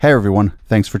Hey everyone,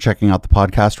 thanks for checking out the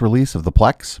podcast release of the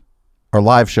Plex. Our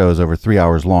live show is over 3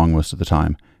 hours long most of the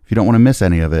time. If you don't want to miss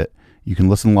any of it, you can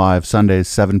listen live Sundays,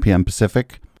 7 p.m.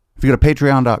 Pacific. If you go to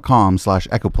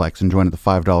patreon.com/echoplex and join at the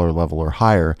 $5 level or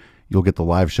higher, you'll get the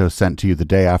live show sent to you the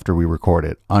day after we record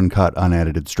it, uncut,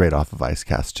 unedited, straight off of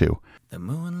Icecast 2. The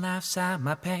moon laughs at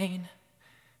my pain.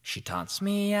 She taunts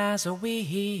me as a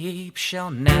weep.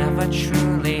 She'll never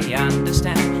truly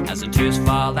understand as the tears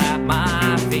fall at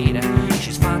my feet.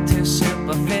 She's far too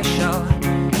superficial,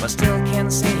 but still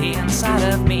can see inside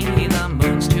of me. The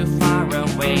moon's too far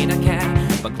away to care,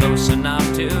 but close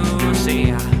enough to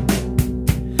see.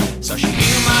 So she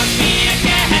humors me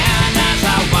again as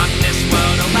I walk this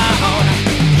world alone.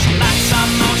 She lacks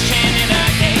emotion in her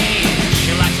gaze.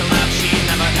 She lacks a love she's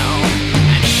never known.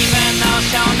 And even though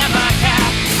she'll never care,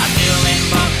 I feel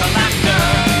rainbow collector.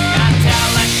 I tell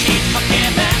her she's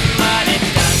forgiven, but it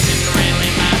doesn't really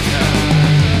matter.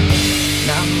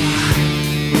 No.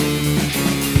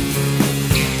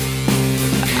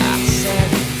 I said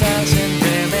it doesn't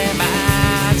really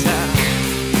matter.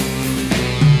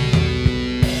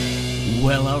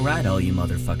 Well, alright, all you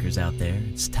motherfuckers out there.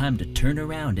 It's time to turn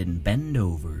around and bend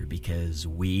over because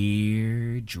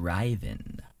we're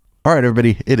driving. All right,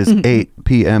 everybody, it is 8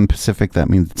 p.m. Pacific. That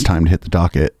means it's time to hit the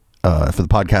docket. For the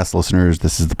podcast listeners,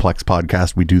 this is the Plex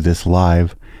podcast. We do this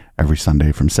live every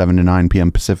Sunday from 7 to 9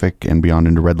 p.m. Pacific and beyond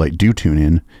into red light. Do tune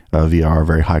in via our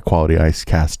very high-quality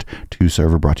Icecast 2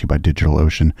 server brought to you by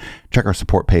DigitalOcean. Check our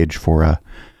support page for how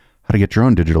to get your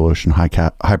own DigitalOcean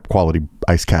high-quality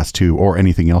Icecast 2 or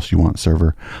anything else you want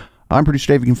server. I'm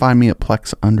Producer Dave. You can find me at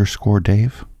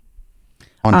Plex_Dave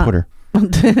on Twitter.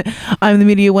 I'm the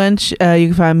Media Wench. You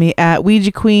can find me at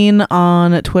Ouija Queen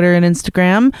on Twitter and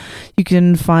Instagram. You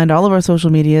can find all of our social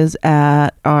medias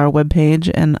at our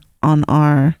webpage and on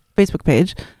our Facebook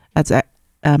page. That's at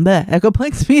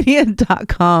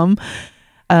echoplexmedia.com.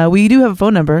 We do have a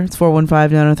phone number. It's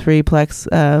 415-903-PLEX,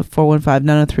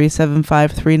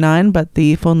 415-903-7539, but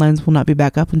the phone lines will not be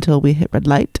back up until we hit red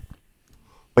light.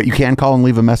 But you can call and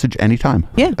leave a message anytime.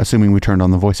 Yeah. Assuming we turned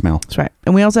on the voicemail. That's right.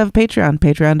 And we also have a Patreon,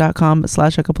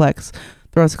 patreon.com/echoplex.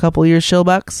 Throw us a couple of your shill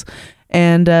bucks.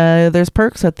 And there's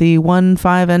perks at the $1,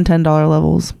 $5, and $10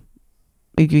 levels.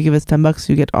 If you give us $10,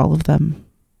 you get all of them.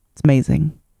 It's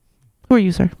amazing. Who are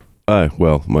you, sir?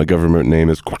 Well, my government name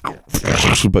is,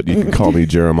 but you can call me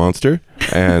Jeramonster.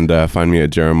 And find me at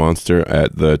Jeramonster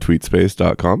at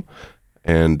thetweetspace.com.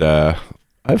 And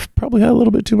I've probably had a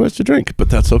little bit too much to drink,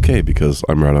 but that's okay because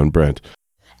I'm right on brand.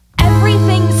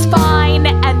 Everything's fine,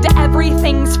 and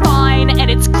everything's fine,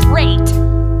 and it's great.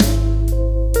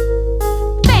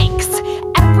 Thanks.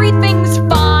 Everything's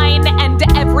fine, and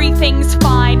everything's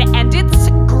fine, and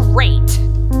it's great.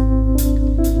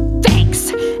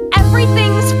 Thanks.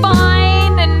 Everything's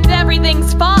fine, and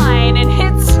everything's fine, and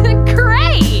it's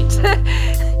great.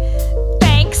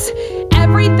 Thanks.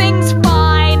 Everything's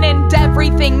fine, and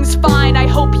everything's fine. I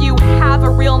hope you have a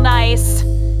real nice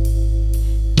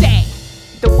day.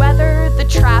 The weather, the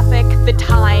traffic, the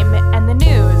time, and the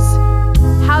news.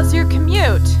 How's your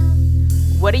commute?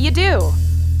 What do you do?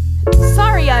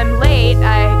 Sorry I'm late.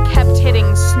 I kept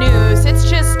hitting snooze. It's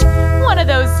just one of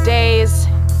those days.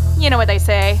 You know what they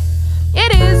say.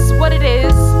 It is what it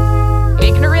is.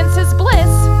 Ignorance is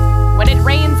bliss. When it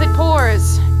rains, it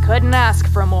pours. Couldn't ask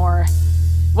for more.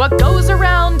 What goes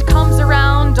around comes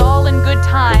around, all in good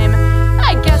time.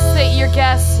 I guess that your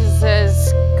guess is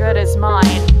as good as mine.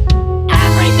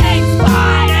 Everything's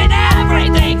fine and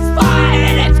everything's fine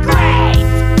and it's great.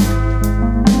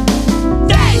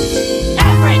 Thanks.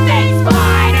 Everything's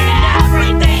fine and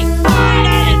everything's fine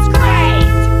and it's great.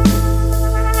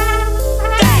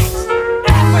 Thanks.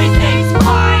 Everything's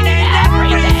fine and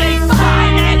everything's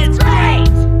fine and it's great.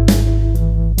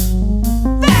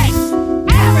 Thanks.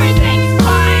 Everything's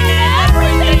fine and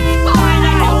everything's fine. I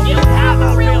hope you have a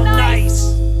real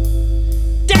nice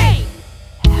day.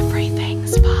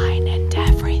 Everything's fine and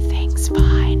everything's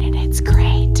fine and it's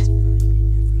great.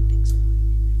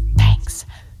 Thanks.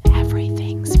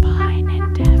 Everything's fine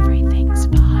and everything's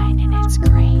fine and it's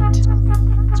great.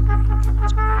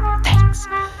 Thanks.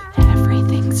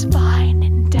 Everything's fine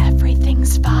and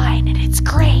everything's fine and it's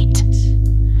great.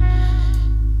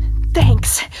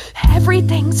 Thanks.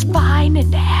 Everything's fine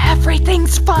and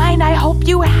everything's fine. I hope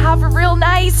you have a real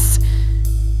nice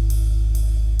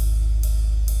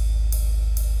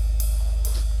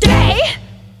day.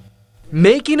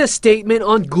 Making a statement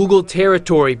on Google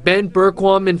territory, Ben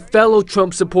Bergquam and fellow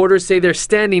Trump supporters say they're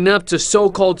standing up to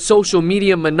so-called social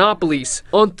media monopolies.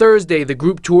 On Thursday, the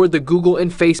group toured the Google and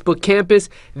Facebook campus.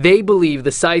 They believe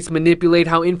the sites manipulate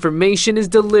how information is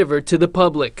delivered to the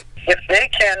public. If they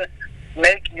can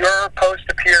make your post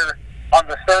appear on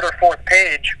the third or fourth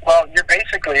page, well, you're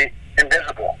basically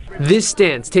invisible. This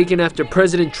stance taken after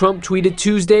President Trump tweeted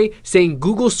Tuesday saying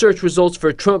Google search results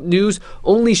for Trump news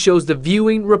only shows the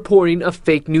viewing, reporting of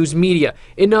fake news media.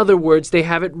 In other words, they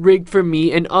have it rigged for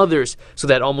me and others, so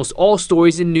that almost all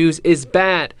stories in news is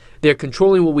bad. They're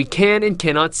controlling what we can and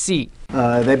cannot see.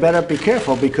 They better be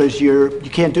careful because you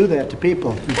can't do that to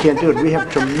people. You can't do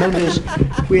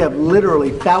it. We have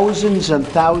literally thousands and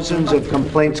thousands of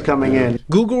complaints coming in.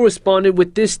 Google responded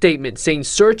with this statement saying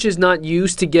search is not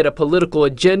used to get a political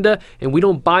agenda and we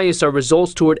don't bias our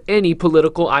results toward any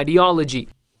political ideology.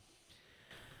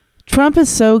 Trump is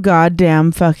so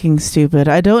goddamn fucking stupid.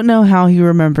 I don't know how he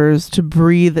remembers to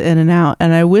breathe in and out,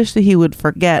 and I wish that he would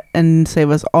forget and save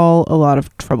us all a lot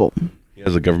of trouble. He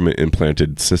has a government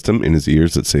implanted system in his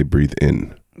ears that say breathe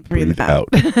in, breathe out.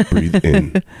 Breathe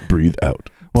in, breathe out.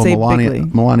 Well, Say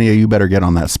Melania, you better get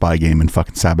on that spy game and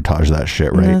fucking sabotage that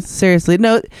shit, right? No, seriously.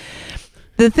 No,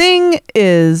 the thing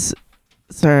is,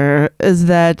 sir, is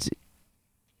that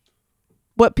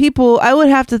what people, I would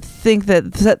have to think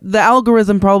that the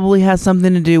algorithm probably has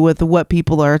something to do with what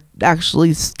people are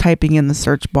actually typing in the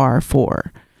search bar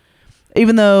for.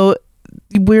 Even though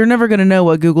we're never going to know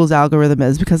what Google's algorithm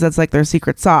is because that's like their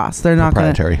secret sauce. They're not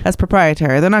proprietary. That's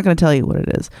proprietary. They're not going to tell you what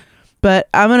it is. But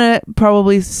I'm going to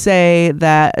probably say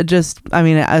that this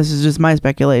is just my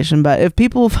speculation, but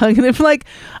if like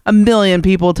a million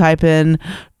people type in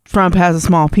Trump has a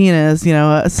small penis,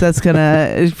 that's going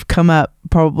to come up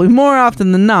probably more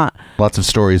often than not. Lots of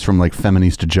stories from like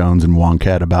Feminista Jones and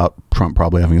Wonkette about Trump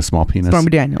probably having a small penis. Stormy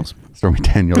Daniels. So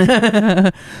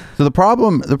the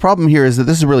problem here is that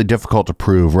this is really difficult to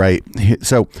prove, right?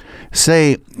 So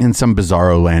say in some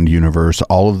bizarro land universe,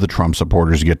 all of the Trump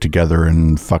supporters get together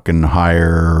and fucking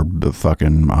hire the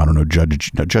fucking, I don't know,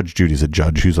 Judge Judy's a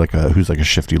judge who's like a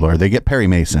shifty lawyer. They get Perry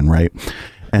Mason, right?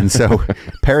 And so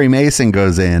Perry Mason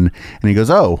goes in and he goes,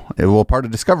 oh, well, part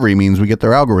of discovery means we get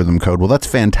their algorithm code. Well, that's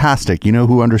fantastic. You know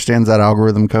who understands that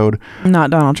algorithm code? Not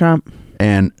Donald Trump.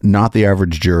 And not the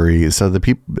average jury. So the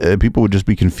people would just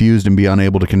be confused and be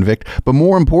unable to convict. But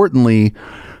more importantly,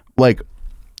 like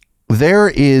there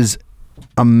is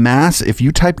a mass, if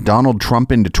you type Donald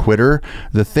Trump into Twitter,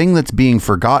 the thing that's being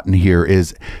forgotten here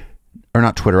is, or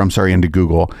not Twitter, I'm sorry, into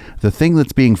Google. The thing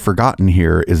that's being forgotten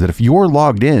here is that if you're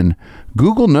logged in,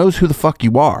 Google knows who the fuck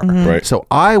you are. Mm-hmm. Right. So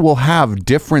I will have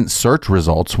different search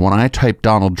results when I type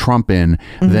Donald Trump in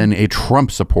than a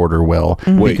Trump supporter will.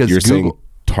 Mm-hmm. Wait, because you're Google, saying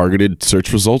targeted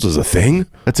search results is a thing?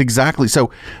 That's exactly.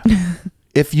 So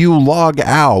if you log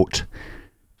out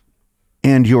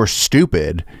and you're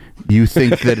stupid, you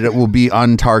think that it will be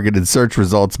untargeted search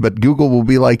results, but Google will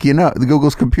be like,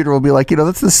 Google's computer will be like,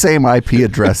 that's the same IP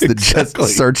address that just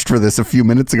searched for this a few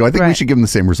minutes ago. I think we should give them the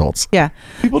same results. Yeah.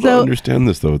 People don't understand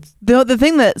this though. The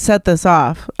thing that set this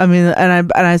off,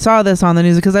 I saw this on the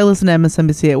news because I listen to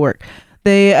MSNBC at work.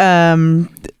 There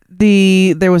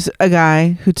was a guy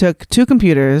who took two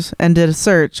computers and did a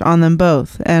search on them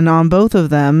both, and on both of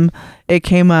them it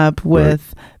came up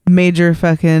with major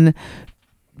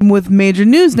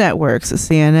news networks,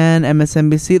 CNN,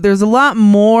 MSNBC. There's a lot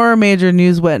more major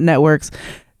news networks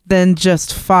than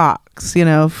just Fox. I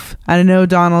know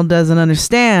Donald doesn't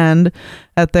understand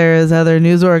that there is other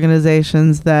news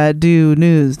organizations that do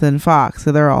news than Fox,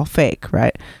 so they're all fake,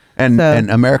 right? And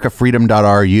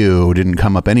AmericaFreedom.ru didn't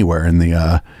come up anywhere in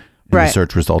the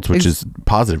search results, which is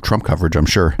positive Trump coverage, I'm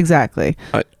sure. Exactly.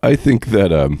 I think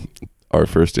that our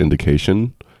first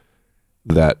indication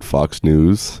that Fox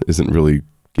News isn't really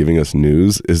giving us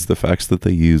news is the fact that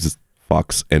they use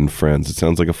Fox and Friends. It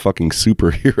sounds like a fucking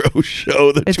superhero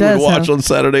show that you would watch on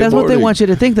Saturday morning. That's what they want you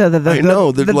to think, though. That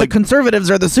the conservatives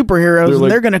are the superheroes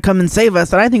and they're going to come and save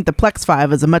us. And I think the Plex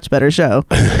 5 is a much better show.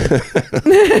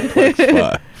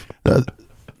 Plex 5.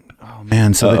 Oh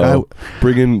man! So the guy,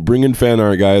 bring in fan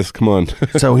art, guys. Come on.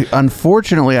 So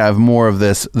unfortunately, I have more of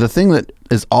this. The thing that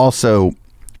is also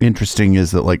interesting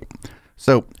is that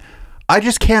so I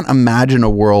just can't imagine a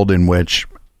world in which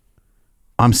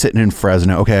I'm sitting in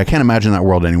Fresno. Okay, I can't imagine that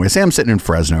world anyway. Say I'm sitting in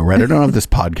Fresno, right? I don't have this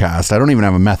podcast. I don't even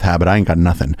have a meth habit. I ain't got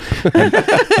nothing.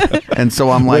 And so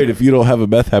I'm like, wait, if you don't have a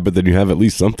meth habit, then you have at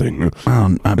least something.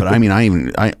 But I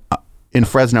mean, in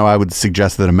Fresno, I would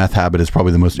suggest that a meth habit is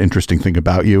probably the most interesting thing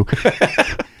about you.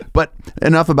 But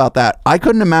enough about that. I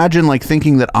couldn't imagine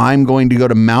thinking that I'm going to go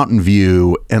to Mountain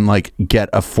View and get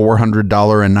a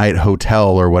 $400 a night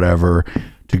hotel or whatever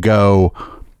to go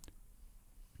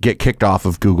get kicked off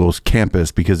of Google's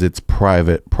campus because it's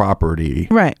private property.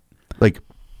 Right.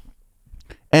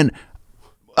 And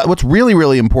what's really,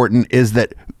 really important is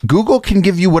that Google can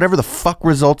give you whatever the fuck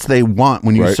results they want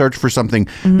when you search for something,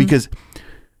 because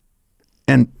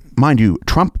And mind you,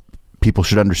 Trump people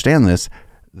should understand this.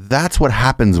 That's what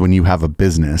happens when you have a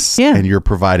business and you're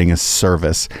providing a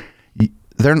service.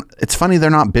 It's funny they're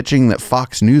not bitching that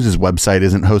Fox News' website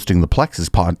isn't hosting the Plex's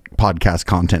podcast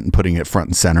content and putting it front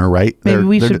and center, right?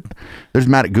 Maybe they're just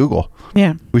mad at Google.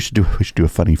 Yeah. We should do a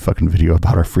funny fucking video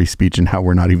about our free speech and how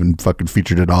we're not even fucking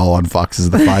featured at all on Fox's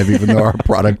The Five, even though our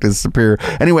product is superior.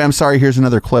 Anyway, I'm sorry. Here's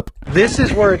another clip. This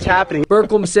is where it's happening.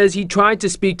 Berkholm says he tried to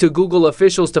speak to Google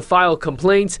officials to file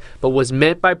complaints, but was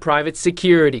met by private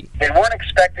security. They weren't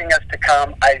expecting us to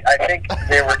come. I think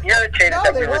they were irritated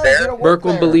that we were there.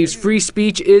 Berkholm believes free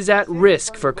speech is at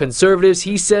risk for conservatives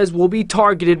he says will be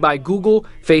targeted by Google,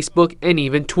 Facebook, and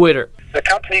even Twitter. The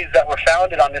companies that were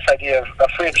founded on this idea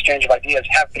of free exchange of ideas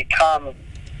have become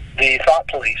the thought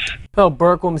police. Well,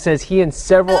 Berkholm says he and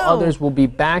several others will be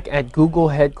back at Google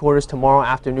headquarters tomorrow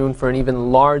afternoon for an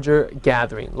even larger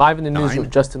gathering. Live in the newsroom,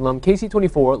 Justin Lum,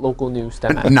 KC24, local news.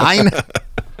 9?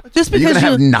 Just because Are you gonna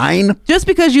have 9? Just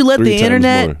because you let 3 the times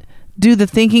internet more. do the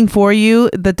thinking for you,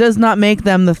 that does not make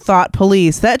them the thought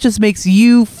police. That just makes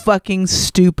you fucking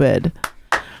stupid.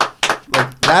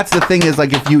 That's the thing is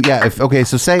like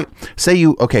so say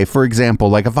you, for example,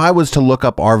 like if I was to look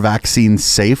up "Are vaccines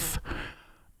safe?"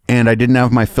 and I didn't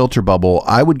have my filter bubble,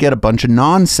 I would get a bunch of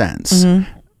nonsense.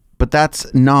 But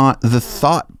that's not the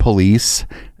thought police.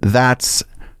 That's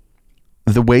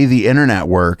the way the internet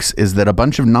works, is that a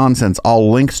bunch of nonsense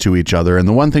all links to each other. And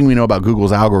the one thing we know about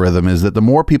Google's algorithm is that the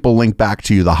more people link back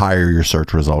to you, the higher your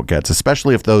search result gets,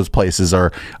 especially if those places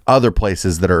are other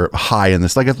places that are high in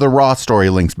this. Like if the Raw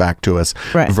story links back to us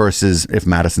versus if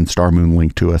Madison Star Moon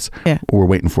linked to us. Yeah. We're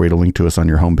waiting for you to link to us on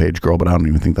your homepage, girl, but I don't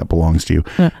even think that belongs to you.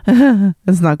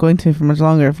 It's not going to for much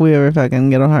longer if we ever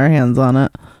fucking get our hands on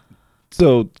it.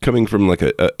 So coming from like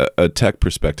a tech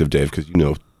perspective, Dave, because you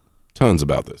know tons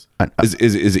about this,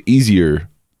 is it easier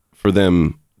for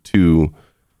them to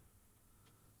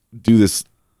do this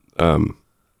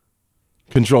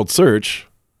controlled search,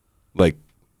 like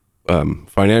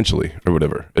financially or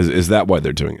whatever? Is that why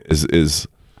they're doing it? Is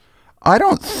I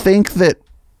don't think that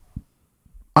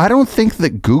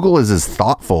Google is as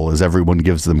thoughtful as everyone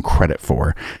gives them credit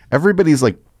for. Everybody's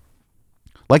like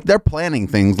they're planning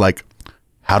things like,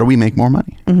 how do we make more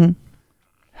money?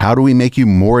 How do we make you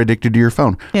more addicted to your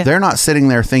phone? Yeah. They're not sitting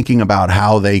there thinking about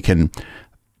how they can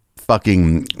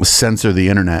fucking censor the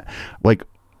internet. Like,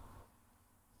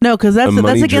 no, because that's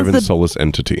against the soulless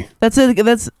entity. That's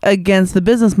against the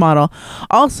business model.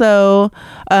 Also,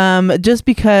 just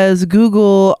because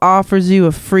Google offers you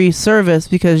a free service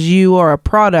because you are a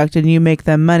product and you make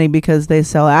them money because they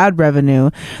sell ad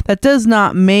revenue, that does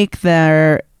not make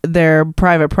their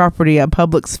private property a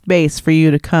public space for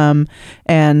you to come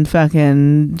and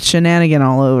fucking shenanigan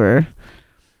all over.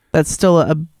 That's still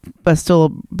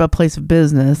a place of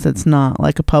business. It's not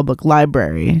like a public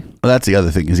library. Well, that's the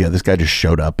other thing is, this guy just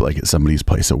showed up like at somebody's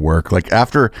place of work. Like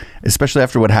especially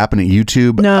after what happened at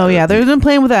YouTube. No, they're not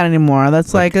playing with that anymore.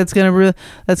 That's like, that's gonna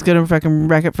fucking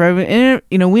wreck it for everyone.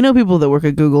 You know, we know people that work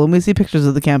at Google and we see pictures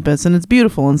of the campus and it's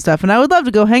beautiful and stuff. And I would love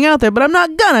to go hang out there, but I'm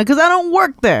not gonna because I don't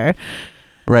work there.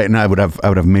 Right, and I would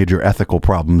have major ethical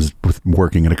problems with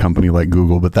working at a company like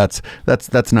Google, but that's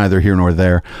neither here nor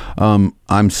there.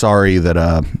 I'm sorry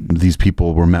that these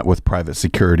people were met with private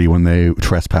security when they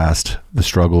trespassed. The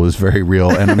struggle is very real,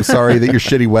 and I'm sorry that your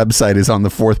shitty website is on the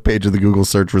 4th page of the Google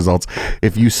search results.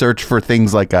 If you search for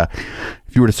things like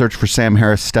if you were to search for Sam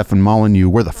Harris, Stefan Molyneux,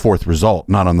 we're the 4th result,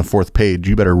 not on the 4th page.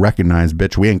 You better recognize,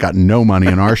 bitch, we ain't got no money,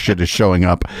 and our shit is showing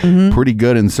up pretty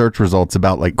good in search results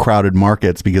about like crowded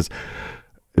markets because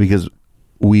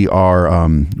we are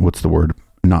what's the word,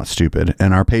 not stupid,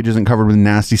 and our page isn't covered with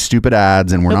nasty stupid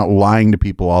ads, and we're not lying to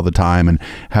people all the time and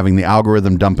having the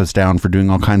algorithm dump us down for doing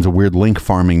all kinds of weird link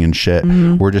farming and shit.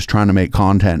 We're just trying to make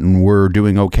content, and we're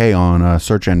doing okay on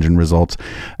search engine results.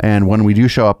 And when we do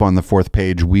show up on the 4th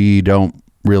page, we don't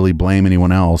really blame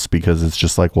anyone else because it's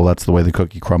just like, well, that's the way the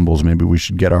cookie crumbles. Maybe we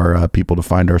should get our people to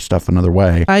find our stuff another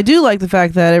way. I do like the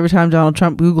fact that every time Donald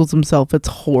Trump Googles himself, it's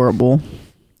horrible.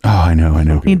 Oh, I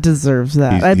know. He deserves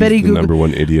that. I bet he's the number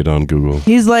one idiot on Google.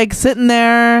 He's like sitting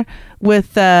there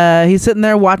with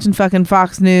watching fucking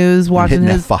Fox News, watching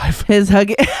his hug.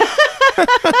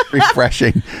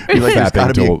 Refreshing. Like, there's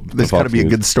got to be a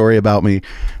good story about me.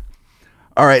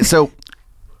 All right, so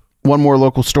one more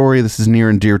local story. This is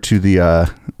near and dear to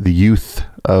the youth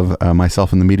of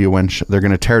myself and the media wench. They're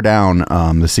going to tear down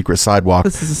the secret sidewalk.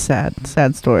 This is a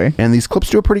sad story. And these clips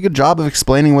do a pretty good job of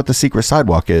explaining what the secret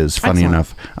sidewalk is, funny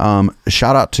enough.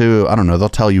 Shout out to, I don't know, they'll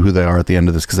tell you who they are at the end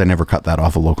of this because I never cut that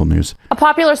off of local news. A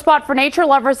popular spot for nature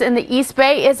lovers in the East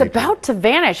Bay is about to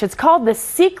vanish. It's called the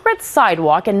Secret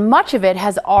Sidewalk, and much of it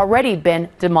has already been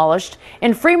demolished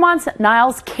in Fremont's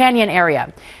Niles Canyon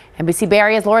area. NBC Bay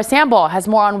Area's Laura Sample has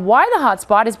more on why the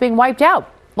hotspot is being wiped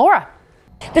out. Laura.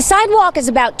 The sidewalk is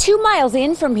about 2 miles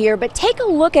in from here, but take a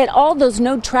look at all those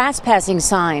no trespassing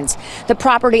signs. The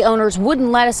property owners wouldn't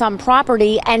let us on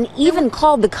property and even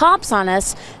called the cops on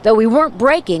us, though we weren't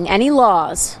breaking any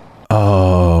laws.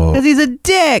 Oh. Because he's a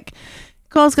dick.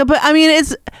 But I mean,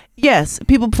 it's, yes,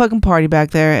 people fucking party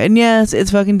back there. And yes, it's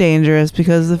fucking dangerous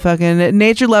because the fucking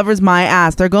nature lovers, my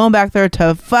ass, they're going back there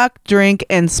to fuck, drink,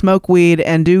 and smoke weed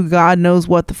and do God knows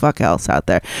what the fuck else out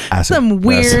there. Some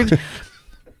weird...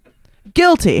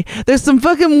 Guilty. There's some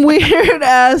fucking weird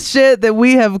ass shit that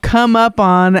we have come up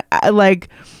on. Like,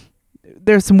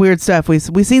 there's some weird stuff. We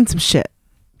seen some shit.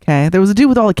 Okay, there was a dude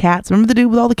with all the cats. Remember the dude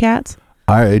with all the cats?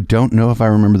 I don't know if I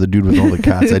remember the dude with all the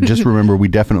cats. I just remember we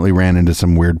definitely ran into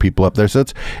some weird people up there. So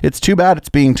it's too bad it's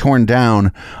being torn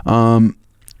down.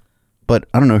 But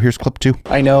I don't know. Here's clip 2.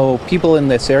 I know people in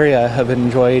this area have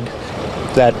enjoyed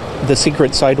the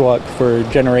secret sidewalk for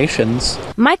generations.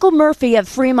 Michael Murphy of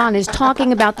Fremont is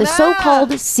talking about the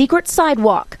so-called secret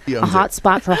sidewalk, a hot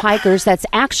spot for hikers that's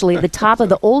actually the top of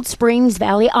the Old Springs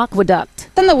Valley Aqueduct.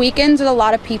 On the weekends, there's a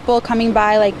lot of people coming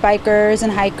by, like bikers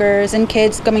and hikers and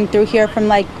kids coming through here from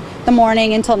like the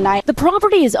morning until night. The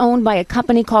property is owned by a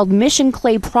company called Mission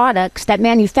Clay Products that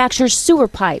manufactures sewer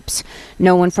pipes.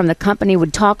 No one from the company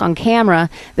would talk on camera,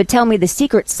 but tell me the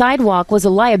secret sidewalk was a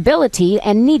liability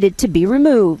and needed to be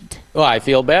removed. Well, I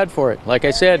feel bad for it. Like I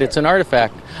said, it's an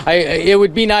artifact. It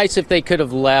would be nice if they could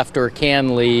have left or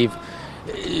can leave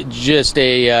just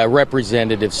a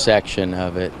representative section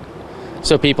of it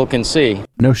so people can see.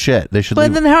 No shit. They should But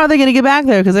leave. then how are they going to get back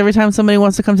there? Because every time somebody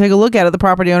wants to come take a look at it, the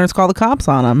property owners call the cops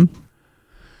on them.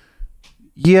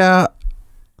 Yeah,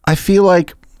 I feel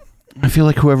like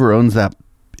whoever owns that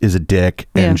is a dick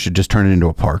and should just turn it into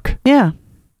a park. Yeah.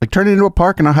 Like turn it into a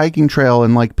park and a hiking trail,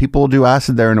 and like people will do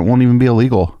acid there and it won't even be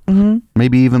illegal. Mm-hmm.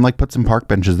 Maybe even like put some park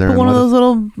benches there. Put one of those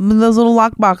little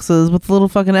lock boxes with the little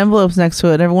fucking envelopes next to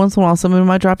it. And every once in a while, somebody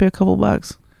might drop you a couple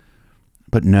bucks.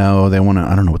 But no, they want to,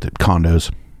 I don't know what the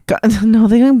condos. No,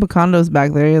 they don't put condos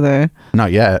back there either.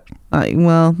 Not yet.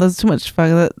 Well, that's too much.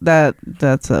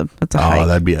 That's a hike.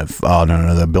 That'd be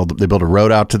no. They build a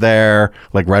road out to there,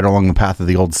 like right along the path of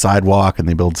the old sidewalk, and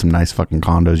they build some nice fucking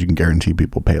condos. You can guarantee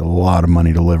people pay a lot of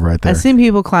money to live right there. I've seen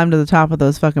people climb to the top of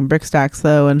those fucking brick stacks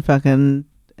though,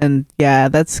 and yeah,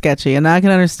 that's sketchy. And I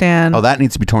can understand. Oh, that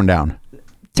needs to be torn down.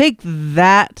 Take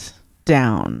that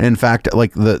down. In fact,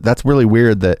 like that's really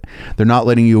weird that they're not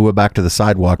letting you go back to the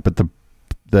sidewalk, but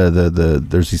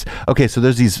there's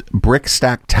these brick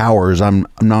stack towers. I'm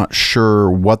not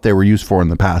sure what they were used for in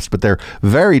the past, but they're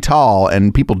very tall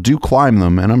and people do climb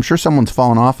them, and I'm sure someone's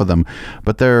fallen off of them,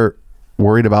 but they're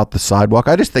worried about the sidewalk.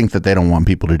 I just think that they don't want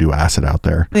people to do acid out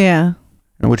there. Yeah.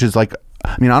 Which is like,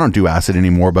 I mean, I don't do acid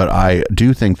anymore, but I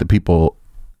do think that people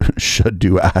should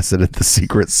do acid at the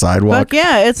secret sidewalk. Fuck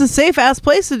yeah, it's a safe ass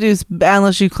place to do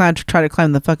unless you try to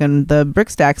climb the brick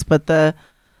stacks, but the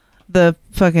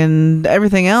fucking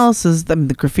everything else is the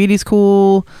graffiti's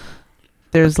cool.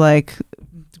 There's like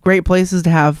great places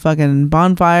to have fucking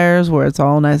bonfires where it's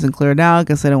all nice and cleared out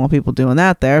because they don't want people doing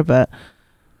that there. But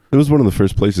it was one of the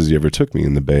first places you ever took me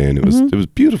in the Bay, and it was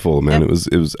beautiful, man. Yep.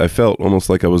 It was I felt almost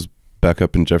like I was back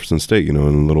up in Jefferson State, in a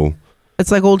little. It's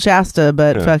like Old Shasta,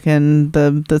 but fucking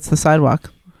that's the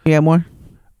sidewalk. You got more?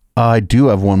 I do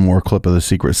have one more clip of the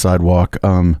secret sidewalk.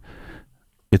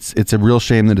 It's a real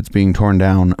shame that it's being torn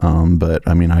down, but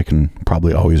I mean, I can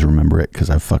probably always remember it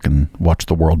because I've fucking watched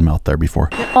the world melt there before.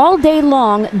 All day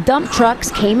long, dump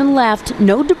trucks came and left,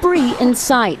 no debris in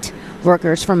sight.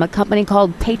 Workers from a company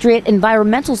called Patriot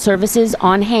Environmental Services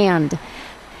on hand.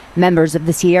 Members of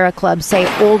the Sierra Club say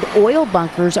old oil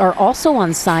bunkers are also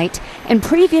on site and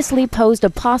previously posed a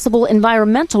possible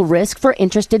environmental risk for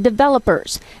interested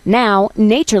developers. Now,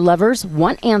 nature lovers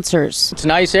want answers. It's a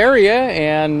nice area,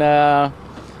 and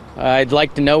I'd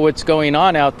like to know what's going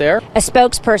on out there. A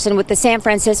spokesperson with the San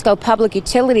Francisco Public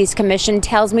Utilities Commission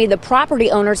tells me the property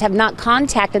owners have not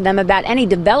contacted them about any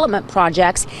development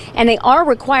projects, and they are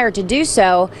required to do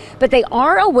so, but they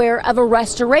are aware of a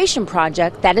restoration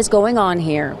project that is going on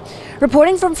here.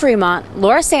 Reporting from Fremont,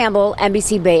 Laura Sample,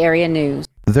 NBC Bay Area News.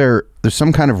 There's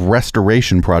some kind of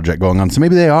restoration project going on, so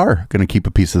maybe they are going to keep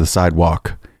a piece of the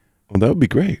sidewalk. Well, that would be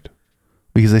great.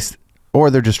 Because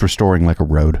or they're just restoring like a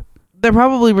road. They're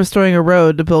probably restoring a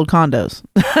road to build condos.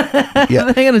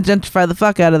 Yeah. They're going to gentrify the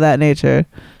fuck out of that nature.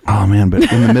 Oh, man.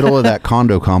 But in the middle of that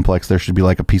condo complex, there should be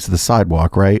like a piece of the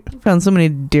sidewalk, right? Found so many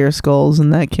deer skulls in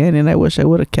that canyon I wish I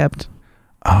would have kept.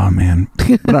 Oh, man.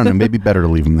 I don't know. Maybe better to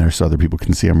leave them there so other people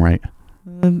can see them, right?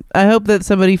 I hope that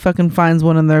somebody fucking finds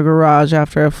one in their garage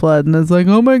after a flood and is like,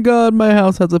 oh my God, my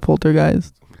house has a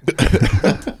poltergeist.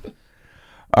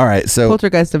 All right, so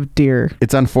poltergeist of deer.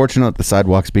 It's unfortunate that the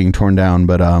sidewalk's being torn down,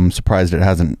 but I'm surprised it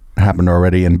hasn't happened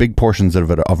already. And big portions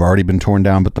of it have already been torn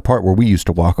down, but the part where we used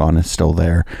to walk on is still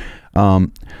there.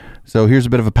 So here's a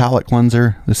bit of a palate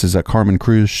cleanser. This is Carmen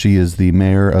Cruz. She is the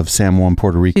mayor of San Juan,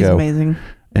 Puerto Rico. She's amazing.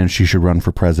 And she should run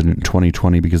for president in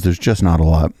 2020 because there's just not a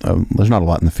lot. There's not a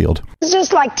lot in the field. It's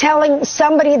just like telling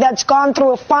somebody that's gone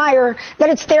through a fire that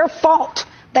it's their fault,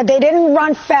 that they didn't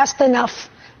run fast enough.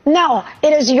 No,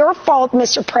 it is your fault,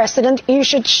 Mr. President. You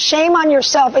should shame on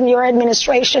yourself and your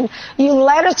administration. You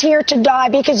led us here to die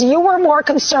because you were more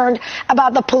concerned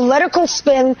about the political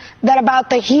spin than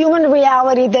about the human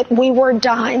reality that we were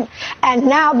dying. And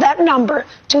now that number,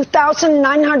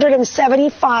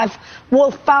 2,975, will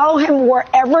follow him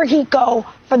wherever he go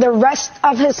for the rest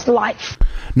of his life.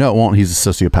 No, it won't. He's a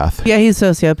sociopath. Yeah, he's a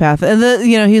sociopath. And,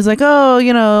 he's like, oh,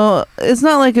 it's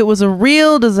not like it was a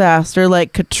real disaster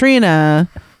like Katrina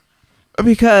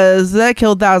because that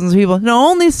killed thousands of people. No,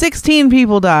 only 16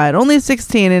 people died. Only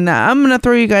 16. And I'm going to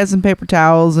throw you guys some paper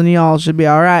towels and y'all should be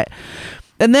all right.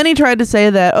 And then he tried to say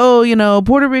that,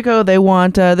 Puerto Rico, they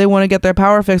want to get their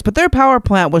power fixed. But their power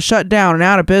plant was shut down and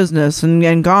out of business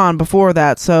and gone before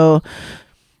that. So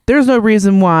there's no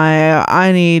reason why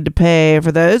I need to pay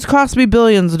for that. It's cost me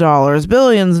billions of dollars.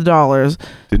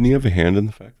 Didn't he have a hand in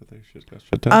the fact that they got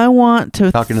shut down? I want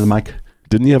to... Talking to the mic.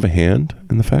 Didn't he have a hand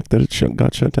in the fact that it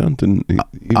got shut down? Didn't he?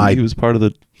 He was part of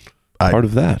that.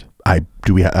 I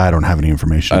don't have any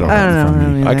information. I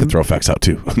don't know. I could throw facts out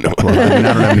too. No. Well, I don't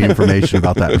have any information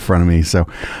about that in front of me. So,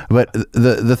 but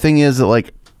the thing is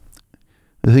that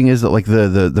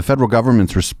the federal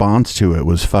government's response to it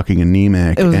was fucking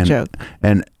anemic. It was a joke.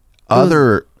 And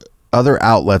other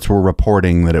outlets were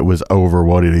reporting that it was over.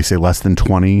 What did he say? Less than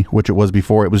 20, which it was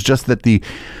before. It was just that the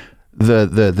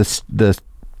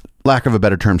lack of a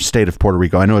better term, state of Puerto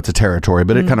Rico. I know it's a territory,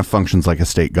 but it kind of functions like a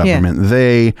state government. Yeah.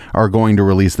 They are going to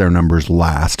release their numbers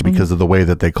last because of the way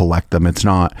that they collect them. It's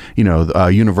not,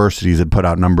 universities had put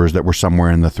out numbers that were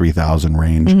somewhere in the 3,000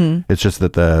 range. It's just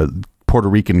that the Puerto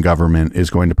Rican government is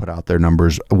going to put out their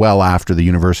numbers well after the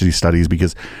university studies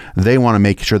because they want to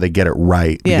make sure they get it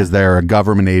right because they're a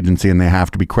government agency and they have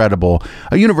to be credible.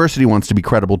 A university wants to be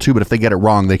credible too, but if they get it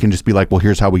wrong, they can just be like, well,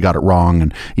 here's how we got it wrong.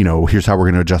 And, here's how we're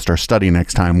going to adjust our study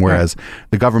next time. Whereas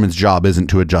the government's job isn't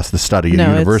to adjust the study. The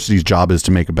university's job is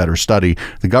to make a better study.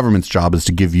 The government's job is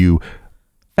to give you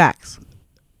facts.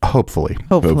 Hopefully.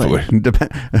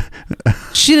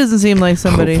 She doesn't seem like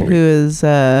somebody who is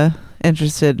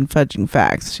interested in fudging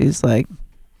facts. She's like,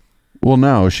 well,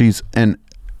 no,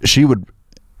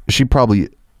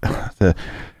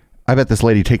 I bet this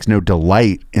lady takes no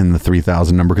delight in the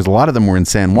 3,000 number because a lot of them were in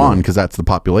San Juan because that's the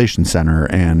population center.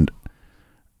 And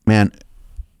man,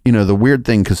 the weird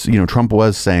thing, because Trump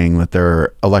was saying that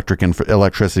their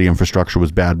electricity infrastructure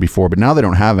was bad before, but now they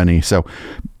don't have any. So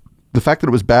the fact that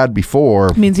it was bad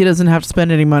before means he doesn't have to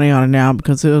spend any money on it now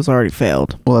because it was already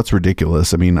failed. Well, that's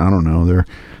ridiculous. I mean, I don't know. They're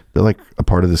like a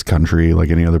part of this country, like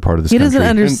any other part of this country. He doesn't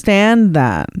understand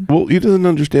that. Well, he doesn't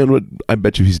understand what... I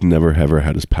bet you he's never ever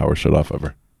had his power shut off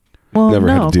ever. Well, never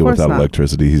had to deal without not.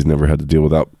 electricity. He's never had to deal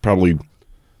without probably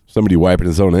somebody wiping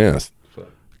his own ass.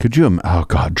 Could you... Oh,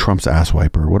 God, Trump's ass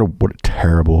wiper. What a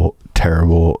terrible,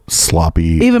 sloppy...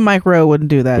 Even Mike Rowe wouldn't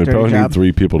do that They dirty probably job. need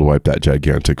 3 people to wipe that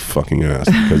gigantic fucking ass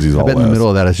because he's all I bet in the ass. middle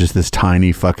of that is just this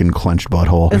tiny fucking clenched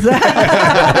butthole.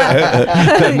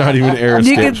 That not even air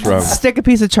You escapes could from. stick a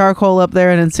piece of charcoal up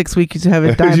there and in 6 weeks you'd have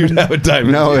a diamond. You'd have a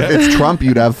diamond. No, if it's Trump,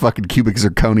 you'd have fucking cubic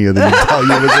zirconia that he'd tell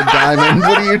you it was a diamond.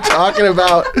 What are you talking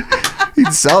about?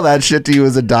 He'd sell that shit to you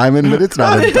as a diamond, but it's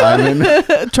not a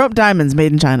diamond. Trump diamonds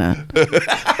made in China.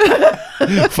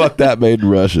 Fuck that, made in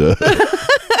Russia.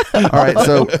 All right,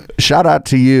 so shout out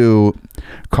to you,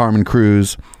 Carmen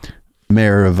Cruz,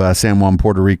 mayor of San Juan,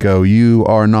 Puerto Rico. You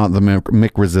are not the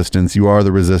Mick resistance. You are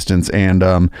the resistance,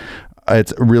 and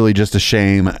it's really just a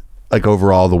shame, like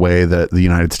overall, the way that the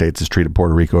United States has treated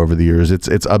Puerto Rico over the years.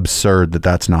 It's absurd that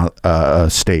that's not a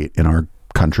state in our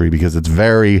country because it's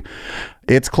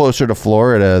closer to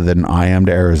Florida than I am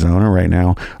to Arizona right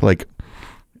now.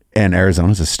 And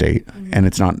Arizona's a state, and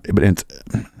it's not. But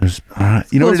there's what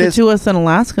it is to us in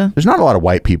Alaska. There's not a lot of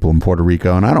white people in Puerto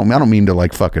Rico, and I don't mean to I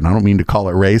don't mean to call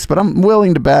it race, but I'm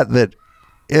willing to bet that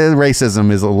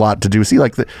racism is a lot to do. See,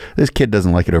 like this kid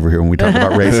doesn't like it over here when we talk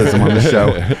about racism on the show.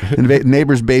 And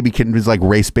neighbor's baby kid is like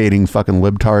race baiting fucking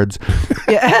libtards.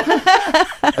 Yeah,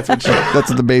 that's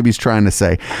what the baby's trying to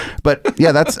say. But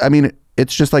yeah,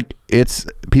 it's just like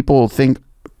people think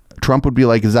Trump would be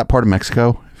like, is that part of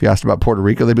Mexico? If you asked about Puerto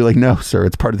Rico, they'd be like, no, sir,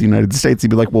 it's part of the United States.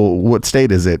 He'd be like, well, what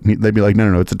state is it? They'd be like,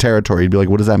 no, it's a territory. He'd be like,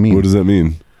 what does that mean? What does that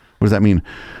mean? What does that mean?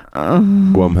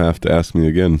 Won't have to ask me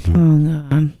again. Oh,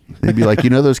 God. They'd be like,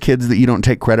 those kids that you don't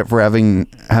take credit for having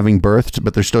birthed,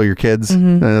 but they're still your kids?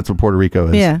 Mm-hmm. That's what Puerto Rico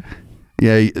is. Yeah.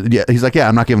 Yeah. He's like, yeah,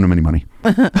 I'm not giving them any money.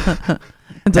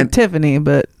 It's like Tiffany,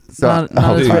 but not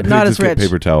as rich.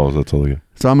 Paper towels, that's all I get.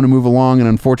 So I'm going to move along, and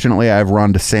unfortunately I have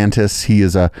Ron DeSantis. He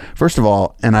is first of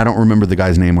all, and I don't remember the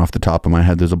guy's name off the top of my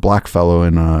head. There's a black fellow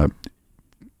in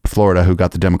Florida who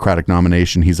got the Democratic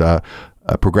nomination. He's a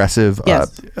progressive,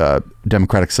 yes.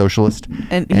 Democratic socialist.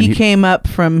 And he came up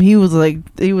from, he was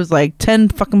like 10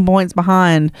 fucking points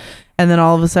behind. And then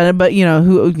all of a sudden, but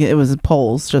it was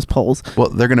just polls. Well,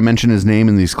 they're going to mention his name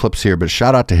in these clips here, but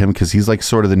shout out to him because he's like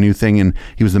sort of the new thing. And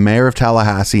he was the mayor of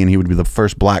Tallahassee, and he would be the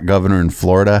first black governor in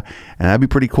Florida. And that'd be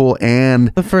pretty cool. And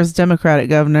the first Democratic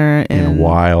governor in a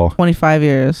while, 25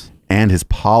 years. And his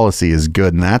policy is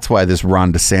good, and that's why this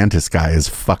Ron DeSantis guy is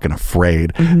fucking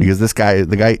afraid, because this guy,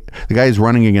 the guy he's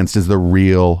running against is the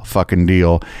real fucking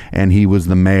deal, and he was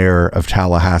the mayor of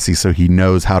Tallahassee, so he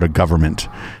knows how to government.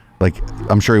 Like,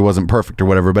 I'm sure he wasn't perfect or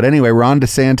whatever, but anyway, Ron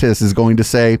DeSantis is going to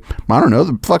say, I don't know,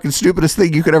 the fucking stupidest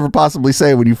thing you could ever possibly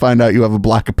say when you find out you have a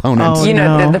black opponent.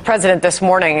 Oh, the president this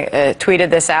morning tweeted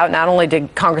this out. Not only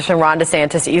did Congressman Ron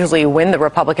DeSantis easily win the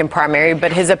Republican primary,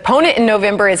 but his opponent in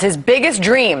November is his biggest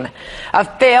dream, a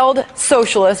failed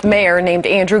socialist mayor named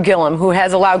Andrew Gillum, who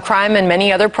has allowed crime and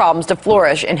many other problems to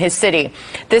flourish in his city.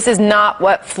 This is not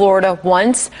what Florida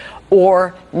wants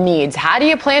or needs. How do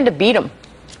you plan to beat him?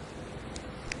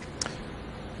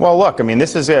 Well, look, I mean,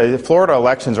 Florida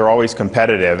elections are always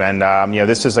competitive, and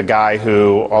this is a guy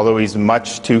who, although he's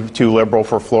much too liberal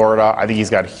for Florida, I think he's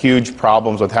got huge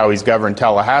problems with how he's governed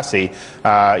Tallahassee.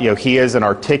 He is an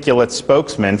articulate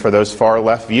spokesman for those far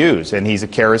left views, and he's a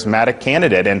charismatic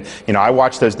candidate. And I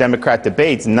watched those Democrat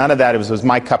debates. None of that was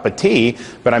my cup of tea,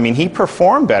 but I mean, he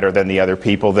performed better than the other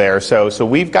people there. So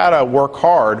we've got to work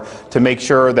hard to make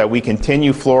sure that we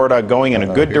continue Florida going in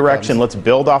a good direction. Let's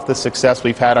build off the success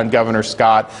we've had on Governor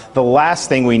Scott. The last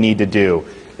thing we need to do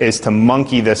is to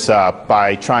monkey this up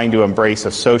by trying to embrace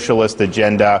a socialist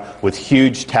agenda with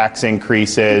huge tax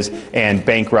increases and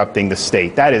bankrupting the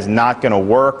state. That is not going to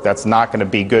work. That's not going to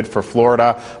be good for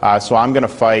Florida. So I'm going to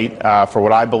fight for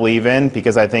what I believe in,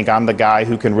 because I think I'm the guy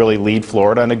who can really lead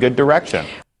Florida in a good direction.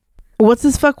 What's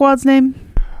this fuckwad's name?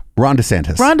 Ron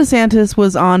DeSantis. Ron DeSantis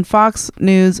was on Fox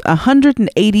News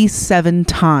 187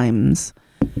 times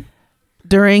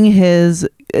during his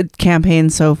campaign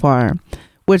so far,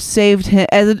 which saved him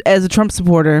as a Trump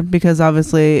supporter, because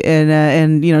obviously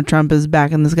and Trump is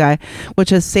backing this guy,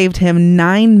 which has saved him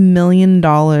 $9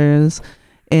 million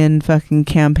in fucking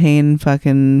campaign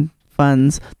fucking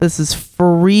funds. This is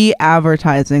free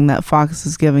advertising that Fox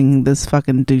is giving this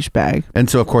fucking douchebag. And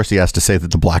so of course he has to say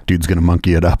that the black dude's going to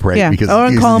monkey it up, right? Yeah. Because I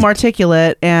want to call him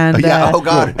articulate and oh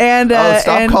god. And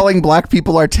stop calling black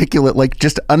people articulate. Like,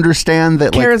 just understand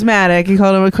that charismatic. He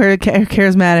called him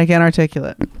charismatic and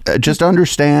articulate. Just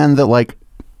understand that, like,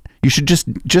 you should just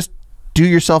do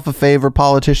yourself a favor,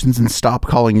 politicians, and stop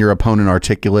calling your opponent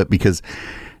articulate, because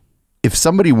if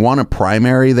somebody won a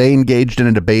primary, they engaged in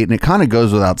a debate, and it kind of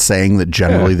goes without saying that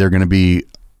generally they're going to be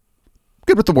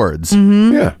good with the words.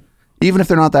 Mm-hmm. Yeah. Even if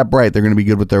they're not that bright, they're going to be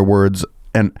good with their words.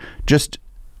 And just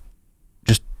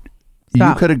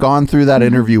you could have gone through that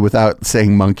interview without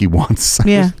saying monkey once.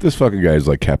 Yeah. This fucking guy is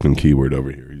like Captain Keyword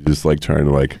over here. He's just like trying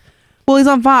to Well, he's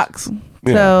on Fox.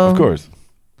 Yeah, so of course.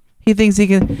 He thinks he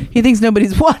thinks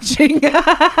nobody's watching.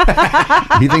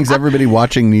 He thinks everybody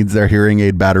watching needs their hearing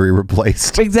aid battery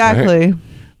replaced. Exactly. Right?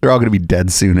 They're all going to be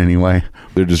dead soon anyway.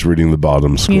 They're just reading the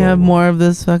bottom scroll. You have more of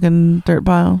this fucking dirt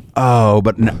pile. Oh,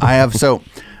 but I have, so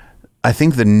I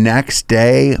think the next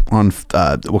day on,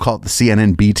 we'll call it the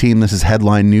CNN B team. This is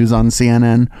headline news on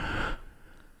CNN.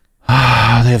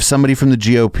 They have somebody from the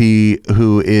GOP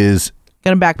who is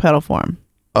going to backpedal for him.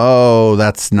 Oh,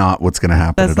 that's not what's going to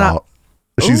happen all.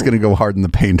 She's going to go hard in the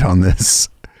paint on this.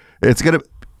 It's going to...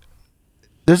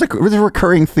 There's a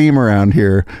recurring theme around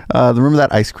here. Remember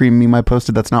that ice cream meme I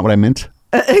posted? That's not what I meant.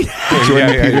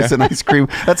 Jordan Peterson ice cream.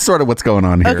 That's sort of what's going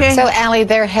on here. Okay. So, Allie,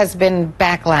 there has been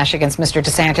backlash against Mr.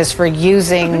 DeSantis for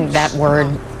using that word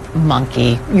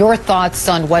monkey. Your thoughts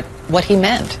on what he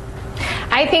meant?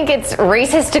 I I think it's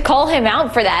racist to call him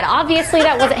out for that. Obviously,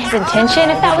 that wasn't his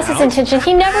intention. If that was his intention,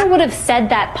 he never would have said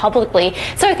that publicly.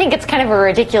 So I think it's kind of a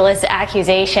ridiculous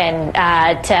accusation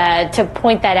to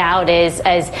point that out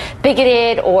as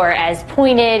bigoted or as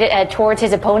pointed towards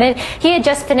his opponent. He had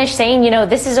just finished saying,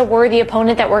 this is a worthy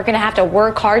opponent that we're going to have to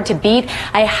work hard to beat.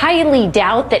 I highly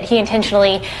doubt that he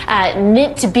intentionally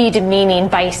meant to be demeaning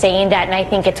by saying that, and I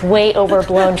think it's way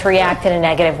overblown to react in a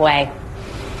negative way.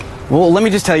 Well, let me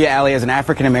just tell you, Allie, as an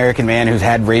African-American man who's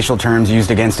had racial terms used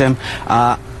against him,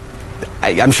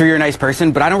 I'm sure you're a nice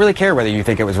person, but I don't really care whether you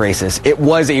think it was racist. It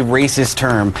was a racist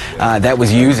term that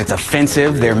was used. It's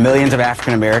offensive. There are millions of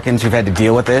African-Americans who've had to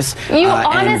deal with this. You and we're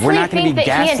honestly not gonna think be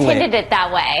that he gaslit. intended it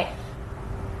that way?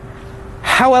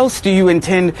 How else do you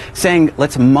intend saying,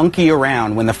 let's monkey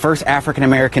around when the first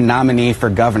African-American nominee for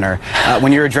governor,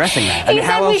 when you're addressing that? He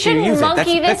how said we else do you shouldn't use it?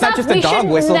 monkey That's this not up. just We a dog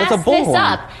shouldn't whistle, that's a mess this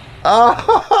bullhorn. up.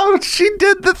 Oh, she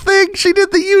did the thing. She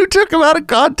did the you took him out of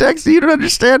context. You don't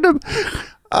understand him.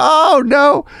 Oh,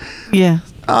 no. Yeah.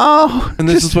 Oh. And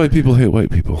this is why people hate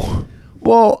white people.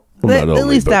 Well, Well, not at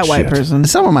only, least but that white shit. person.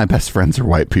 Some of my best friends are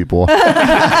white people.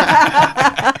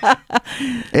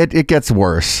 It gets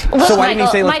worse. Look, So why didn't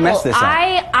you say let's Michael, mess this up?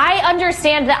 I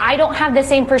understand that I don't have the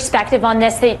same perspective on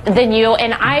this than you,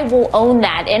 and I will own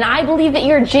that. And I believe that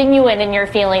you're genuine in your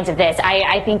feelings of this.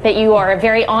 I think that you are a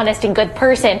very honest and good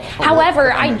person.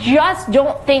 However, I just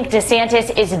don't think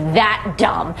DeSantis is that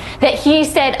dumb that he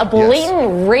said a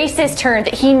blatant racist term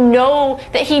that he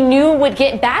knew would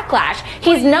get backlash.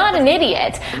 He's not an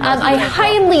idiot. I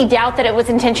highly doubt that it was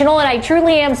intentional, and I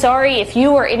truly am sorry if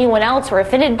you or anyone else were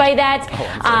offended by that.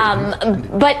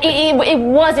 But it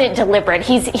wasn't deliberate.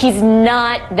 He's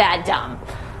not that dumb.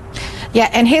 Yeah,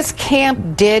 and his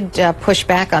camp did push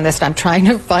back on this. I'm trying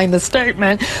to find the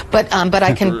statement, but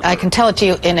I can tell it to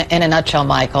you in a nutshell,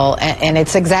 Michael. And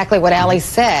it's exactly what Allie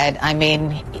said. I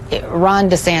mean, Ron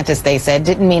DeSantis, they said,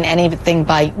 didn't mean anything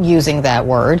by using that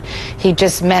word. He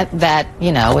just meant that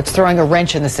it's throwing a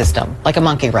wrench in the system, like a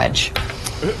monkey wrench.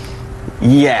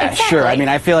 Yeah, Exactly. sure. I mean,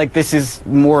 I feel like this is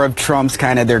more of Trump's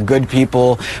kind of, they're good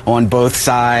people on both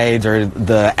sides, or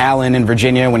the Allen in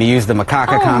Virginia when he used the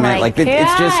macaca comment. Like,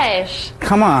 it's just,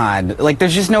 come on. Like,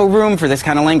 there's just no room for this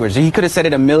kind of language. He could have said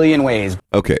it a million ways.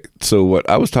 Okay, so what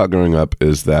I was taught growing up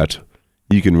is that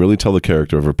you can really tell the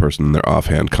character of a person in their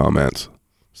offhand comments.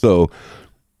 So,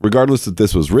 regardless if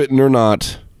this was written or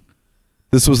not,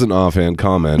 this was an offhand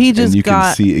comment, He just and you got-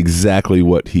 can see exactly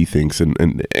what he thinks and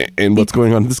what's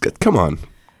going on. This guy, come on,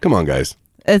 guys.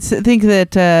 I think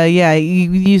that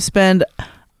you spend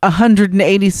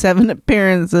 187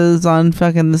 appearances on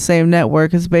fucking the same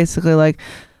network. It's basically like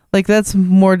that's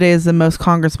more days than most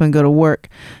congressmen go to work,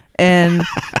 and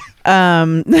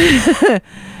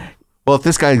Well, if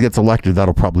this guy gets elected,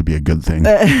 that'll probably be a good thing.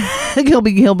 he'll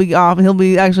be off. He'll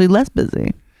be actually less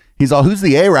busy. He's all, who's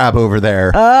the Arab over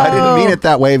there? I didn't mean it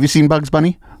that way. Have you seen Bugs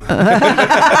Bunny?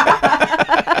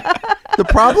 The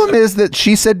problem is that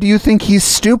she said, do you think he's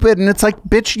stupid? And it's like,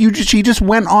 bitch, she just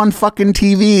went on fucking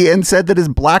TV and said that his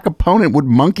black opponent would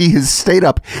monkey his state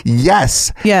up.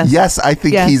 Yes. Yes, I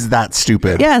think he's that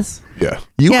stupid. Yes. Yeah.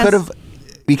 You could have,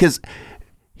 because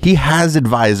he has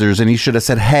advisors, and he should have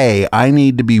said, hey, I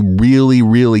need to be really,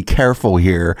 really careful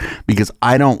here because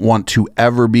I don't want to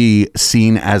ever be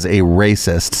seen as a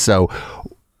racist. So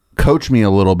coach me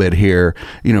a little bit here.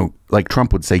 Like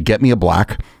Trump would say, get me a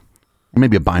black,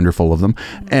 maybe a binder full of them.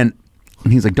 And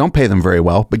he's like, don't pay them very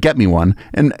well, but get me one.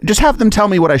 And just have them tell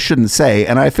me what I shouldn't say.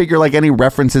 And I figure like any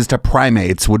references to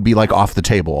primates would be like off the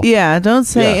table. Yeah, don't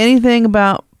say anything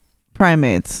about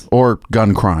primates. Or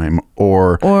gun crime,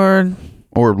 or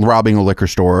robbing a liquor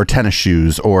store, or tennis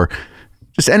shoes, or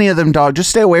just any of them just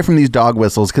stay away from these dog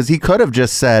whistles, because he could have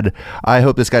just said, I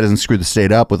hope this guy doesn't screw the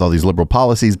state up with all these liberal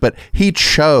policies, but he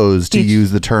chose to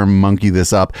use the term monkey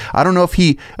this up. I don't know if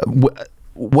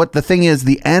what the thing is,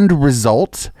 the end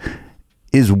result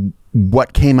is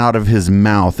what came out of his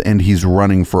mouth, and he's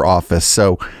running for office.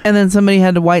 So, And then somebody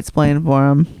had to white-splain for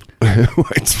him.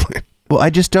 White-splain. Well, I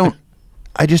just don't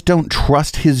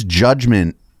trust his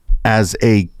judgment as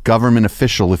a government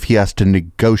official if he has to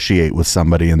negotiate with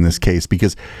somebody in this case,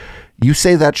 because you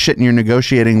say that shit and you're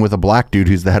negotiating with a black dude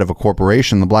who's the head of a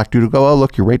corporation. The black dude will go, oh,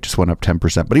 look, your rate just went up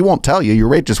 10%. But he won't tell you your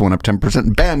rate just went up 10%.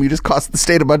 And bam, you just cost the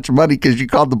state a bunch of money because you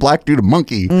called the black dude a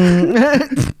monkey.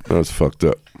 That was fucked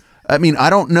up. I mean, I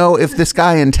don't know if this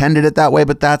guy intended it that way,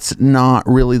 but that's not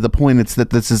really the point. It's that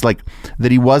this is like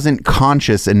that he wasn't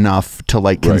conscious enough to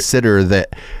like consider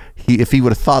that if he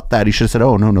would have thought that, he should have said,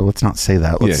 oh, no, let's not say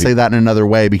that. Let's say that in another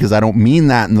way, because I don't mean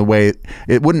that in the way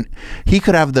it wouldn't. He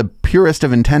could have the purest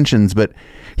of intentions, but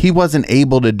he wasn't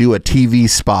able to do a TV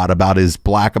spot about his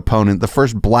black opponent, the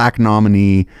first black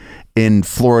nominee in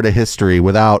Florida history,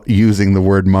 without using the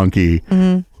word monkey.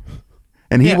 Mm-hmm.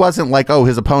 And he wasn't like, oh,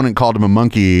 his opponent called him a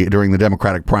monkey during the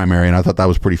Democratic primary. And I thought that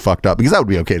was pretty fucked up, because that would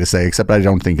be okay to say, except I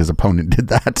don't think his opponent did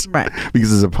that. Right. Because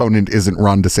his opponent isn't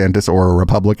Ron DeSantis or a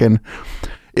Republican.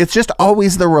 It's just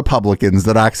always the Republicans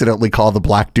that accidentally call the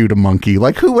black dude a monkey.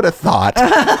 Like, who would have thought?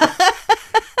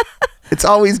 It's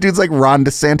always dudes like Ron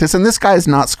DeSantis. And this guy's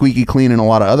not squeaky clean in a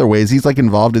lot of other ways. He's like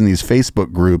involved in these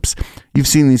Facebook groups. You've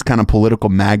seen these kind of political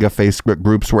MAGA Facebook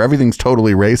groups where everything's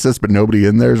totally racist, but nobody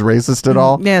in there is racist at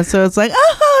all. Yeah, so it's like,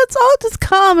 oh, it's all just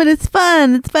common. It's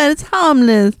fun. It's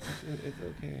harmless.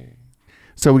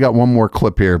 So we got one more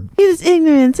clip here. It's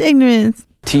ignorance.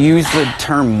 To use the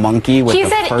term monkey with He the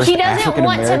said first he doesn't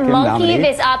want to African-American monkey nominee?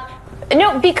 this up.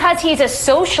 No, because he's a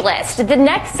socialist. The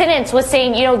next sentence was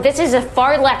saying, this is a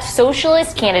far left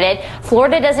socialist candidate.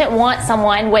 Florida doesn't want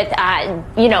someone with,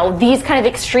 these kind of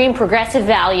extreme progressive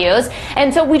values.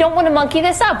 And so we don't want to monkey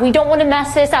this up. We don't want to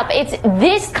mess this up. It's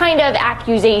this kind of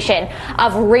accusation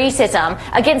of racism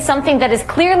against something that is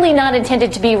clearly not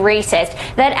intended to be racist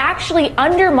that actually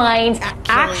undermines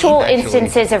actual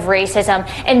instances of racism.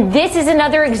 And this is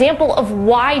another example of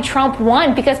why Trump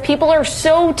won, because people are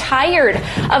so tired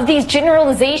of these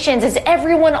generalizations as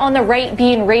everyone on the right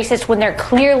being racist when they're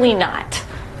clearly not.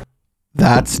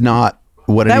 That's not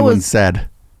what anyone said.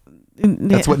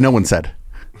 That's what no one said.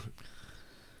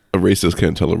 A racist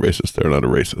can't tell a racist they're not a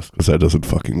racist, because that doesn't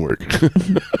fucking work.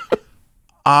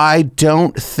 I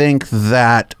don't think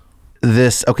that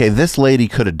this lady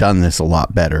could have done this a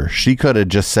lot better. She could have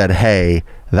just said, hey,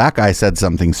 that guy said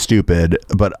something stupid,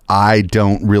 but I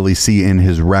don't really see in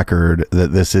his record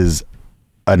that this is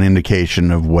an indication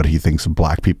of what he thinks of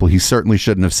black people. He certainly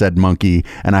shouldn't have said monkey,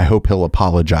 and I hope he'll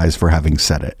apologize for having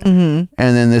said it. Mm-hmm.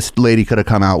 And then this lady could have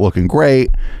come out looking great.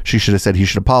 She should have said he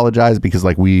should apologize, because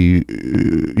like we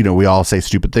all say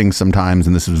stupid things sometimes,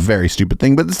 and this is a very stupid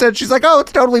thing. But instead she's like, oh,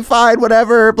 it's totally fine,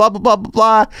 whatever, blah, blah, blah, blah,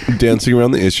 blah. Dancing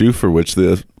around the issue for which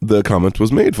the comment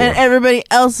was made for. And everybody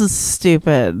else is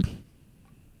stupid.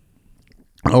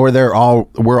 Or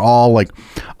we're all like,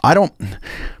 I don't,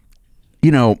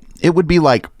 it would be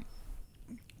like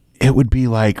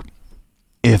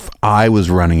if I was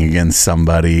running against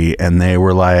somebody and they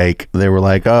were like,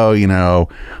 oh,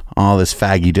 all this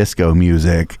faggy disco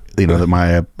music, that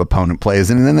my opponent plays.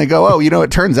 And then they go, oh,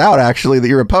 it turns out actually that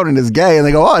your opponent is gay. And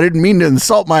they go, oh, I didn't mean to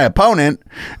insult my opponent.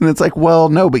 And it's like, well,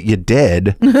 no, but you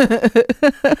did.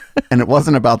 And it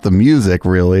wasn't about the music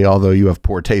really, although you have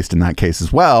poor taste in that case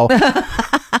as well.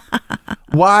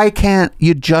 Why can't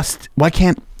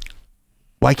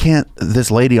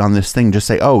this lady on this thing just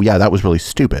say, oh yeah, that was really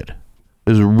stupid. It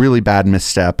was a really bad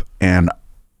misstep, and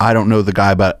I don't know the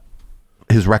guy, but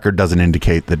his record doesn't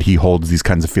indicate that he holds these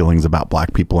kinds of feelings about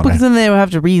black people. And because then they would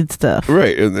have to read stuff.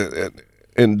 Right.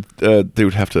 And they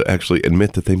would have to actually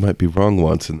admit that they might be wrong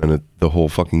once, and then the whole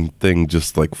fucking thing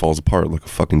just like falls apart like a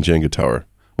fucking Jenga tower.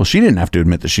 Well, she didn't have to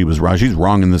admit that she was wrong. She's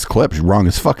wrong in this clip. She's wrong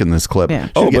as fuck in this clip. Yeah.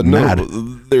 But mad.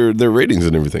 No, their ratings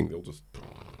and everything.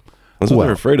 That's what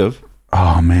they're afraid of.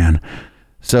 Oh man.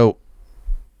 So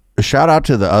a shout out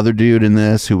to the other dude in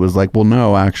this who was like, well,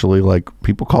 no, actually, like,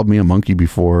 people called me a monkey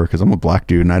before because I'm a black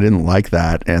dude and I didn't like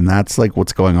that, and that's like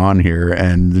what's going on here.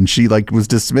 And then she like was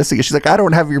dismissing it. She's like, I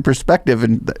don't have your perspective.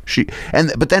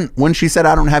 But then when she said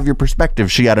I don't have your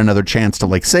perspective, she had another chance to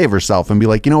like save herself and be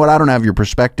like, you know what, I don't have your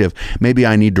perspective, maybe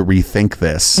I need to rethink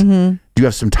this. Mm-hmm. Do you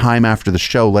have some time after the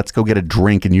show? Let's go get a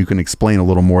drink and you can explain a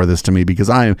little more of this to me, because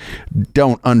I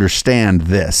don't understand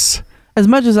this. As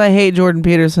much as I hate Jordan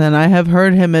Peterson, I have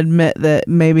heard him admit that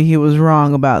maybe he was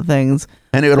wrong about things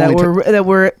and it that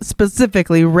were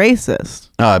specifically racist.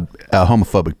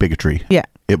 Homophobic bigotry. Yeah.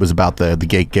 It was about the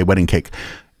gay wedding cake.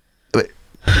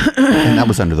 And that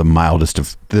was under the mildest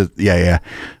of the, yeah.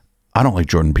 I don't like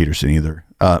Jordan Peterson either.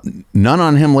 None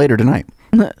on him later tonight.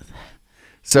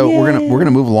 So we're gonna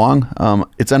move along.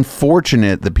 It's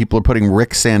unfortunate that people are putting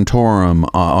Rick Santorum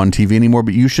on TV anymore,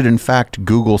 but you should in fact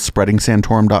Google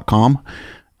spreadingsantorum.com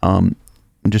and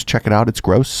just check it out. It's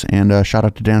gross. And shout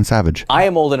out to Dan Savage. I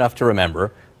am old enough to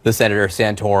remember the Senator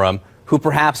Santorum, who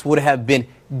perhaps would have been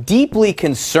deeply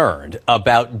concerned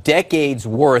about decades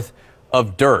worth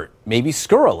of dirt, maybe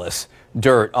scurrilous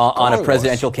dirt on a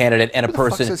presidential candidate and a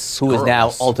person who is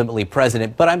now ultimately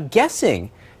president. But I'm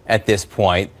guessing at this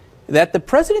point that the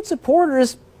president's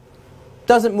supporters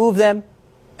doesn't move them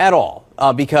at all,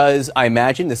 because I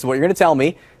imagine, this is what you're going to tell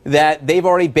me, that they've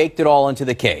already baked it all into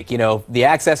the cake. You know, the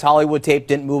Access Hollywood tape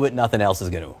didn't move it. Nothing else is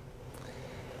going to.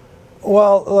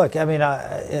 Well, look, I mean,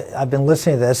 I've been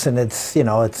listening to this, and it's, you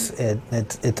know,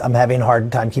 I'm having a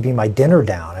hard time keeping my dinner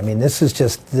down. I mean, this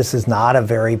is not a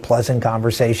very pleasant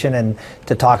conversation, and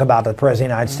to talk about the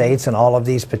President of the United States and all of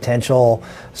these potential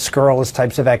scurrilous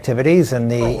types of activities,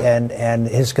 and and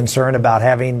his concern about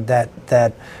having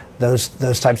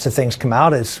those types of things come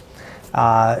out is,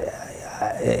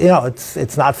 you know,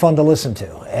 it's not fun to listen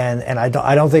to, and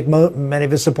I don't think many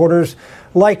of his supporters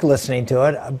like listening to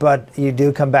it, but you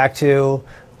do come back to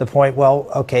the point,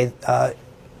 well, okay,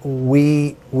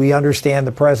 we understand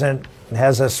the president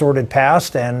has a sordid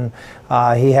past, and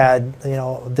he had, you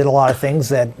know, did a lot of things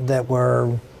that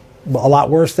were a lot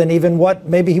worse than even what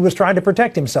maybe he was trying to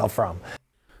protect himself from.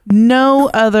 No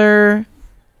other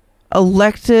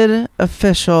elected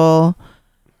official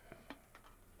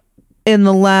in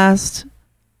the last,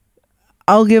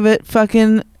 I'll give it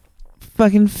fucking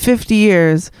 50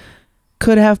 years,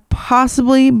 could have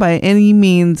possibly by any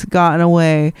means gotten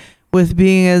away with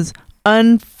being as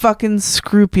unfucking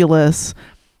scrupulous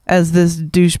as this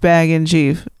douchebag in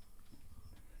chief.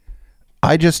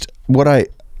 I'm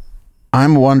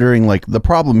wondering, like, the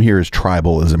problem here is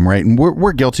tribalism, right? And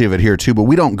we're guilty of it here too, but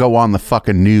we don't go on the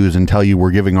fucking news and tell you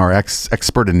we're giving our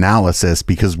expert analysis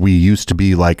because we used to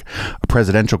be like a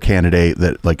presidential candidate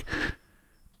that, like,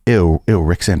 ew,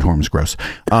 Rick Santorum's gross.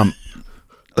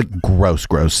 Like gross.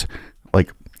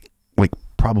 Like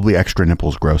probably extra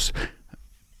nipples gross.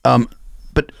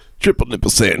 But triple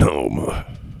nipple staying home.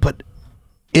 But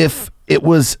if it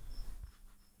wasn't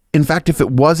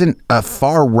a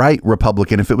far right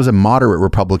Republican, if it was a moderate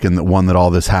Republican that won that all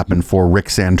this happened for, Rick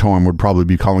Santorum would probably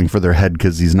be calling for their head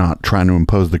because he's not trying to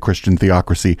impose the Christian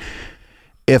theocracy.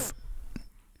 If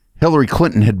Hillary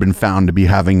Clinton had been found to be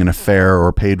having an affair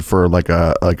or paid for like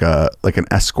an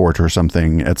escort or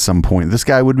something at some point, this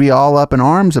guy would be all up in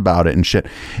arms about it and shit.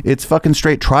 It's fucking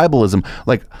straight tribalism.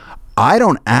 Like, I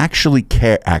don't actually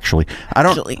care.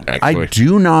 I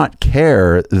do not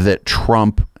care that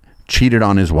Trump cheated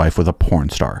on his wife with a porn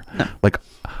star. No. Like,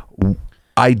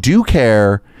 I do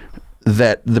care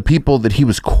that the people that he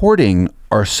was courting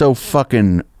are so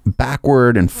fucking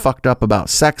backward and fucked up about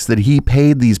sex that he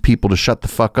paid these people to shut the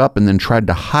fuck up and then tried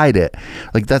to hide it.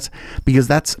 Like, that's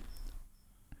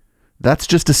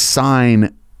just a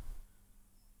sign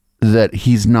that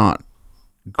he's not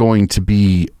going to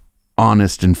be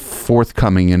honest and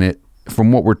forthcoming in it.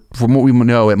 From what we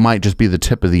know, it might just be the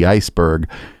tip of the iceberg,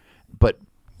 but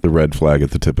the red flag at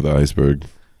the tip of the iceberg.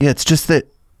 Yeah, it's just that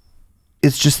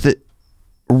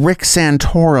Rick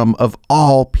Santorum of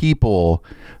all people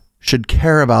should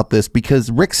care about this,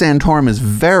 because Rick Santorum is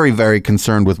very, very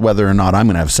concerned with whether or not I'm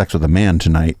going to have sex with a man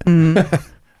tonight. Mm.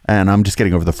 And I'm just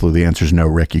getting over the flu. The answer is no,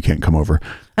 Rick, you can't come over.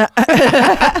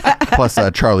 Plus,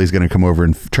 Charlie's going to come over,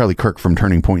 and Charlie Kirk from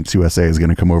Turning Points USA is going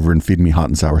to come over and feed me hot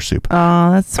and sour soup.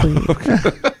 Oh, that's sweet.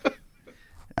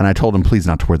 And I told him, please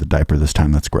not to wear the diaper this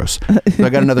time. That's gross. So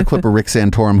I got another clip of Rick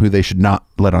Santorum, who they should not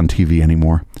let on TV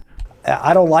anymore.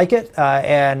 I don't like it,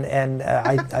 and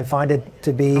I find it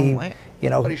to be, you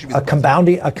know, a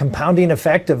compounding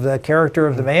effect of the character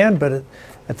of the man. But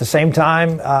at the same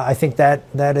time, I think that,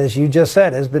 as you just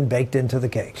said, has been baked into the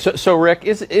cake. So Rick,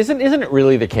 isn't it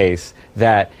really the case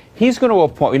that he's going to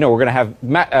appoint? You know, we're going to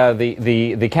have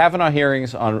the Kavanaugh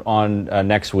hearings on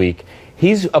next week.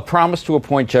 He's promised to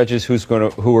appoint judges who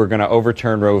are going to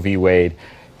overturn Roe v. Wade.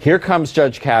 Here comes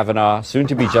Judge Kavanaugh, soon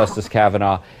to be Justice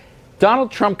Kavanaugh.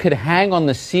 Donald Trump could hang on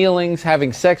the ceilings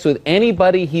having sex with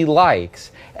anybody he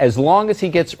likes. As long as he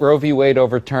gets Roe v. Wade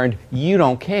overturned, you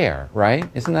don't care, right?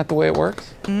 Isn't that the way it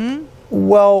works? Mm-hmm.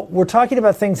 Well, we're talking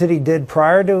about things that he did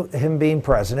prior to him being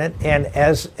president. And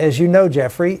as you know,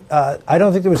 Jeffrey, I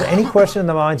don't think there was any question in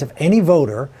the minds of any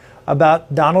voter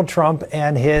about Donald Trump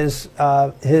and his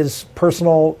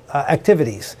personal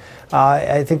activities.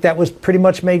 I think that was pretty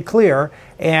much made clear.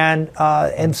 And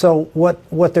so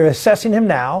what they're assessing him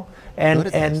now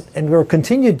and will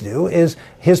continue to do is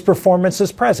his performance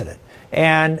as president.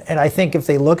 And I think if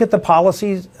they look at the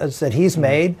policies that he's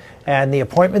made and the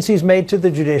appointments he's made to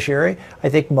the judiciary, I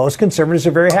think most conservatives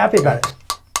are very happy about it.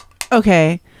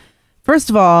 Okay. First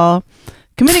of all,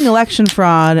 committing election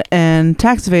fraud and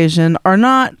tax evasion are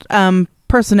not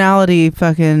personality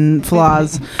fucking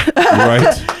flaws.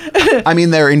 Right. I mean,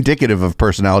 they're indicative of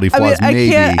personality flaws.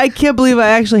 Maybe. I can't believe I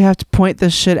actually have to point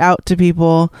this shit out to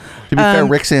people. To be fair,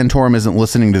 Rick Santorum isn't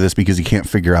listening to this because he can't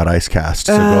figure out IceCast.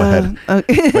 So go ahead.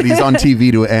 Okay. But he's on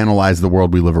TV to analyze the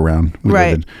world we live around.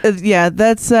 Right. Yeah,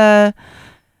 that's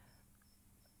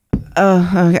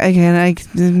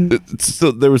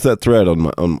So there was that thread on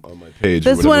my page.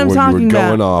 That's what I'm where talking you were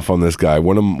going about. off on this guy.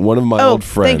 One of my old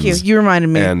friends. Thank you. You reminded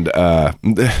me. And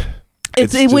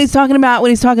It's when he's talking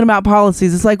about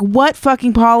policies. It's like, what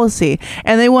fucking policy?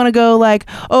 And they want to go like,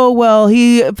 oh well,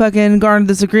 he fucking garnered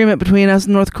this agreement between us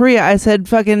and North Korea. I said,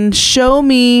 fucking show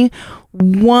me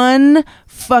one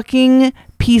fucking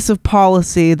piece of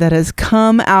policy that has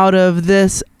come out of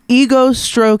this ego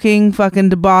stroking fucking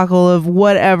debacle of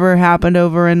whatever happened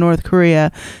over in North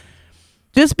Korea.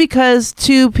 Just because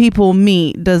two people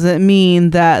meet doesn't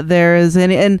mean that there is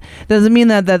any, and doesn't mean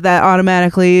that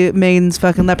automatically means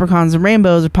fucking leprechauns and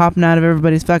rainbows are popping out of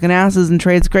everybody's fucking asses and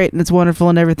trade's great and it's wonderful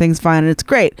and everything's fine and it's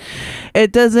great.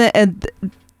 It doesn't, and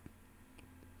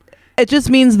it just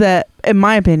means that, in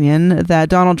my opinion, that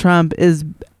Donald Trump is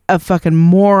a fucking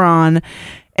moron,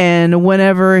 and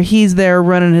whenever he's there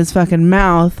running his fucking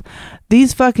mouth,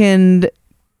 these fucking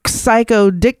psycho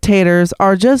dictators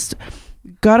are just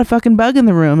got a fucking bug in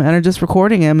the room and are just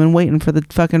recording him and waiting for the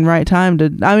fucking right time to,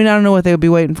 I mean, I don't know what they would be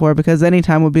waiting for, because any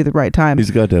time would be the right time. He's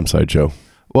a goddamn sideshow.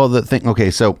 Well, the thing,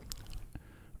 okay, so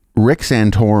Rick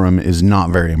Santorum is not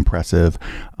very impressive.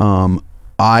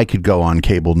 I could go on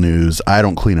cable news. I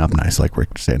don't clean up nice like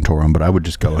Rick Santorum, but I would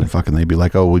just go and fucking, they'd be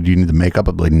like, oh, well, do you need the makeup?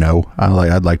 I'd be like, no.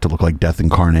 I'd like to look like death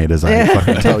incarnate as I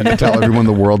fucking tell everyone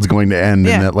the world's going to end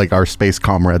and that like our space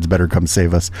comrades better come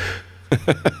save us.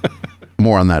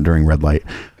 More on that during red light.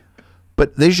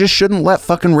 But they just shouldn't let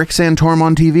fucking Rick Santorum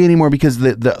on TV anymore, because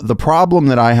the problem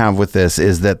that I have with this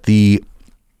is that the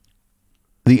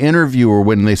interviewer,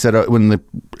 when the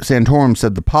Santorum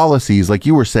said the policies, like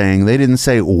you were saying, they didn't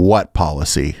say what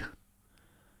policy.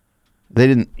 They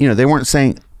didn't, they weren't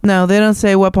saying. No, they don't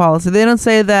say what policy. They don't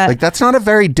say that. Like, that's not a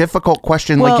very difficult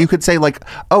question. Well, like, you could say like,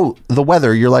 oh, the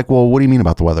weather. You're like, well, what do you mean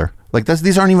about the weather? Like,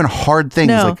 these aren't even hard things.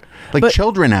 No, like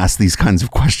children ask these kinds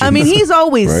of questions. I mean, he's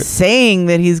always Right. saying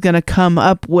that he's going to come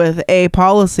up with a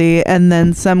policy, and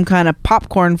then some kind of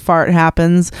popcorn fart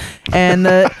happens, and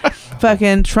the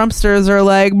fucking Trumpsters are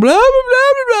like, blah, blah,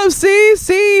 blah, blah, blah.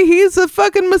 See, he's the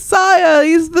fucking messiah.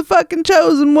 He's the fucking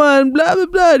chosen one, blah, blah,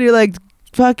 blah. And you're like,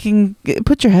 fucking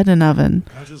put your head in an oven.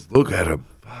 I just look at him.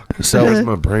 So where's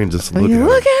my brain? Just look at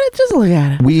Look at it. Just look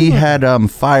at it. We had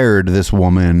fired this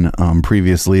woman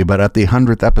previously, but at the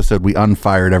 100th episode, we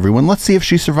unfired everyone. Let's see if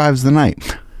she survives the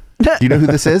night. Do you know who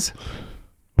this is?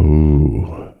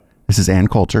 Ooh. This is Ann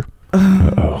Coulter.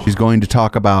 Uh-oh. She's going to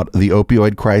talk about the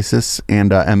opioid crisis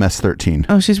and MS-13.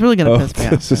 Oh, she's really going to piss me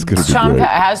off. This is going to be Trump great.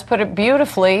 has put it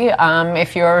beautifully.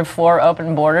 If you're for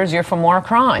open borders, you're for more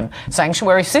crime.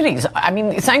 Sanctuary cities. I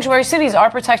mean, sanctuary cities are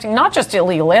protecting not just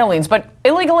illegal aliens, but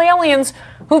illegal aliens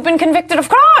who've been convicted of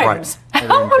crimes. Right.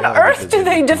 How on earth do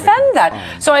they defend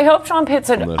that? So I hope Trump hits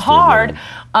it hard.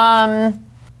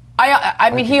 I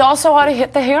mean, he also ought to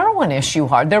hit the heroin issue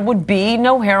hard. There would be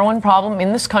no heroin problem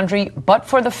in this country but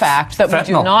for the fact that we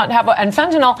do not have and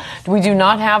fentanyl, we do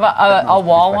not have a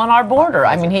wall on our border.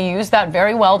 I mean, he used that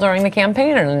very well during the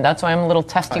campaign, and that's why I'm a little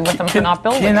testy with him for not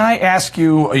building Can it. I ask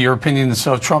you your opinion?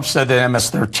 So Trump said that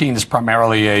MS-13 is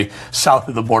primarily a south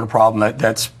of the border problem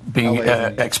that's being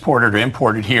exported or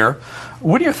imported here.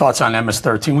 What are your thoughts on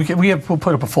MS-13? We'll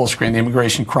put up a full screen, the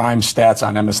immigration crime stats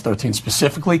on MS-13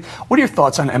 specifically. What are your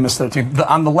thoughts on MS-13?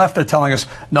 On the left, they're telling us,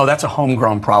 no, that's a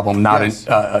homegrown problem, not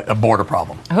a border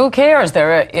problem. Who cares?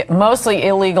 They're mostly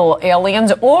illegal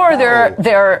aliens, or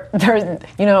they're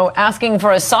asking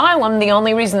for asylum. The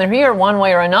only reason they're here, one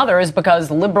way or another, is because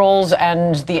liberals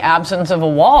and the absence of a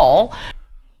wall.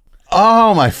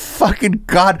 Oh my fucking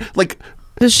God! Like,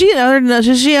 Does she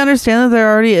understand that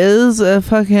there already is a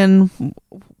fucking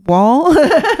wall?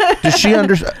 does she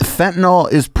understand?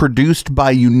 Fentanyl is produced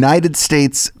by United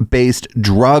States-based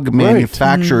drug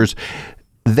manufacturers.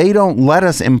 They don't let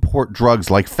us import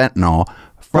drugs like fentanyl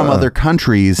from other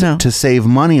countries to save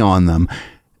money on them.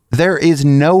 There is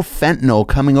no fentanyl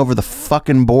coming over the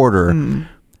fucking border.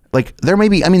 Like, there may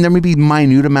be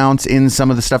minute amounts in some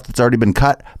of the stuff that's already been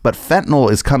cut, but fentanyl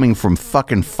is coming from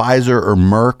fucking Pfizer or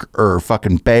Merck or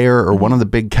fucking Bayer or one of the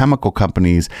big chemical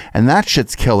companies, and that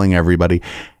shit's killing everybody.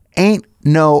 Ain't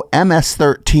no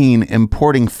MS-13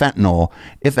 importing fentanyl.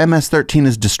 If MS-13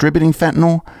 is distributing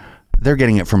fentanyl, they're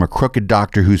getting it from a crooked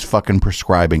doctor who's fucking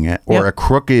prescribing it, or a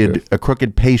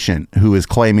crooked patient who is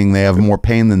claiming they have more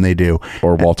pain than they do.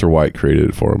 Or Walter White created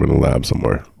it for him in a lab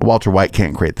somewhere. Walter White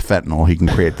can't create the fentanyl. He can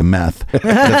create the meth.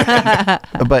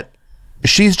 But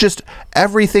She's just,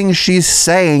 everything she's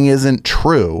saying isn't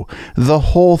true. The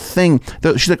whole thing,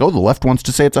 she's like, oh, the left wants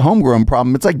to say it's a homegrown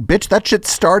problem. It's like, bitch, that shit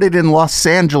started in Los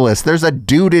Angeles. There's a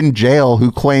dude in jail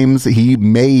who claims he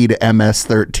made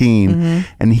MS-13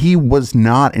 and he was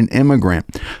not an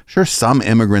immigrant. Sure, some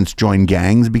immigrants join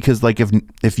gangs because like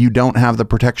if you don't have the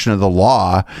protection of the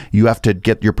law, you have to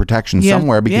get your protection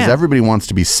somewhere because everybody wants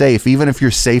to be safe. Even if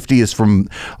your safety is from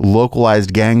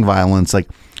localized gang violence, like,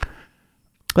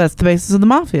 that's the basis of the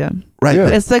mafia. Right. Yeah.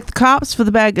 It's like the cops for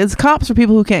the bad. It's cops for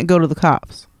people who can't go to the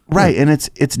cops. Right. And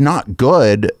it's not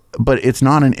good, but it's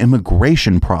not an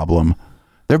immigration problem.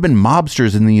 There have been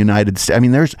mobsters in the United States. I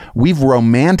mean, we've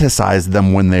romanticized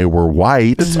them when they were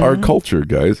white. It's our culture,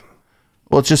 guys.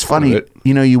 Well, it's just funny.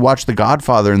 You know, you watch The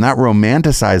Godfather and that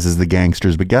romanticizes the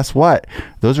gangsters. But guess what?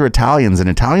 Those are Italians and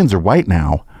Italians are white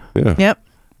now. Yeah. Yep.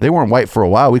 They weren't white for a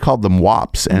while. We called them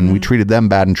wops, and we treated them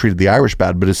bad and treated the Irish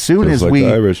bad. But as soon as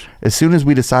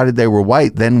we decided they were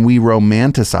white, then we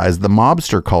romanticized the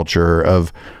mobster culture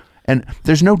of, and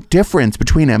there's no difference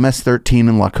between MS-13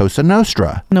 and La Cosa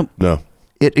Nostra. Nope. No.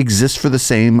 It exists for the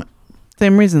same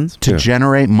reasons to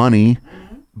generate money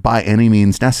by any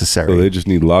means necessary. So they just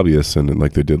need lobbyists, and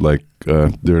like they did, like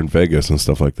they're in Vegas and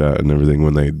stuff like that, and everything.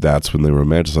 That's when they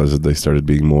romanticized it. They started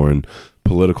being more in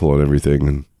political and everything,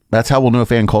 and. That's how we'll know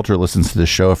if Ann Coulter listens to this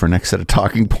show. If her next set of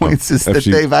talking points is that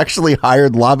they've actually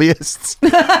hired lobbyists.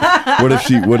 What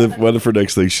if her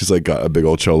next thing she's like got a big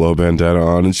old cholo bandana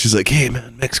on and she's like, hey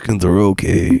man, Mexicans are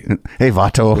okay. Hey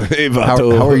Vato. Hey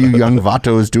Vato. How are you young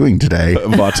Vatos doing today?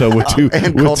 Vato with two.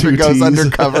 Ann Coulter goes T's.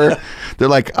 undercover. They're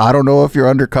like, I don't know if you're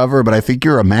undercover, but I think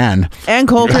you're a man. Ann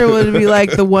Coulter would be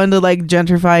like the one to like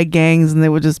gentrify gangs, and they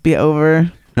would just be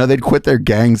over. No, they'd quit their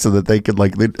gang so that they could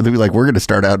like they'd be like, we're going to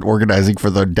start out organizing for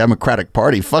the Democratic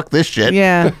Party. Fuck this shit.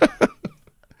 Yeah.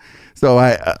 So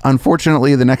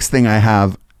unfortunately, the next thing I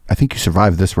have, I think you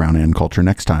survived this round, Ann Coulter.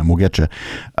 Next time we'll get you.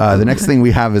 The next thing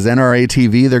we have is NRA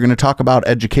TV. They're going to talk about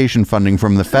education funding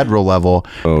from the federal level.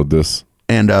 Oh, this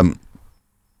and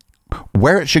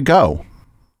where it should go.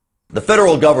 The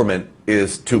federal government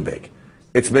is too big.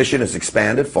 Its mission has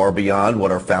expanded far beyond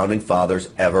what our founding fathers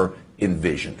ever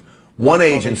envisioned. One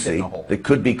agency that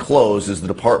could be closed is the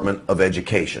Department of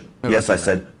Education. Yes, I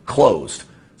said closed.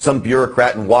 Some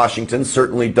bureaucrat in Washington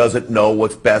certainly doesn't know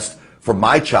what's best for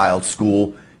my child's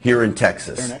school here in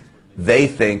Texas. They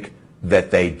think that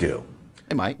they do.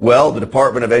 Hey, Mike. Well, the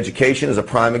Department of Education is a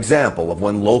prime example of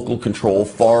when local control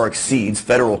far exceeds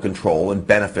federal control and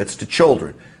benefits to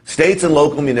children. States and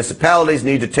local municipalities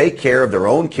need to take care of their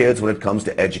own kids when it comes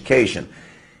to education.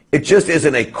 It just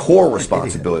isn't a core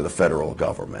responsibility of the federal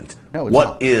government.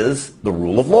 What is the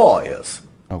rule of law is.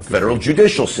 The federal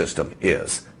judicial system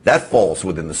is. That falls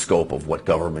within the scope of what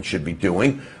government should be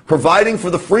doing, providing for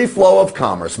the free flow of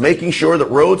commerce, making sure that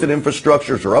roads and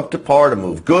infrastructures are up to par to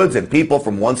move goods and people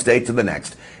from one state to the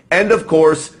next. And of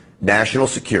course, national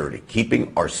security,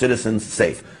 keeping our citizens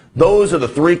safe. Those are the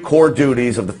three core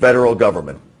duties of the federal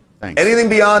government. Thanks. Anything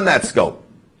beyond that scope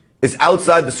is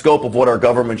outside the scope of what our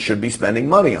government should be spending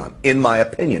money on, in my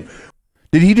opinion.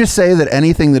 Did he just say that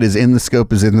anything that is in the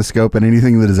scope is in the scope and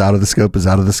anything that is out of the scope is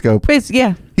out of the scope? Basically,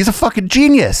 yeah. He's a fucking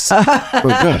genius. Oh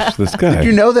gosh, this guy. Did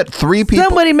you know that three people...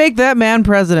 Somebody make that man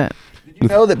president. Did you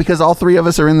know that because all three of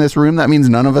us are in this room, that means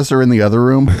none of us are in the other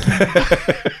room?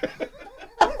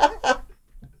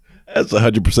 That's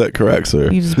 100% correct, sir.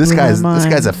 This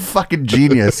guy's a fucking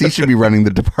genius. He should be running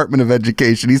the Department of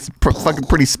Education. He's fucking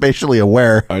pretty spatially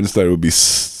aware. Einstein would be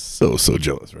so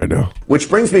jealous right now. Which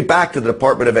brings me back to the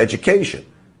Department of Education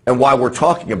and why we're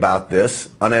talking about this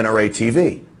on NRA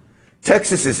TV.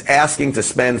 Texas is asking to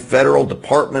spend federal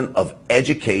Department of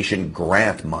Education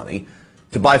grant money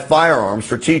to buy firearms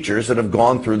for teachers that have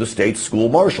gone through the state's school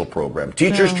marshal program.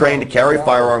 Teachers trained to carry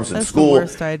firearms in school,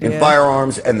 in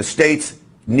firearms, and the state's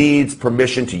needs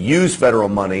permission to use federal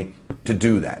money to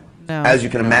do that. As you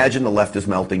can imagine, the left is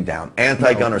melting down.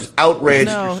 Anti-gunners outraged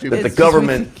that the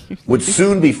government would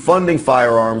soon be funding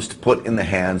firearms to put in the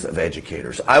hands of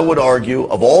educators. I would argue,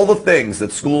 of all the things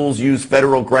that schools use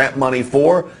federal grant money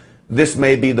for, this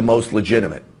may be the most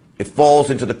legitimate. It falls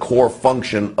into the core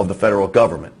function of the federal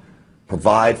government: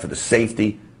 provide for the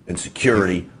safety and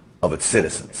security of its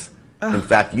citizens. In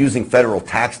fact, using federal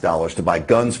tax dollars to buy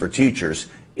guns for teachers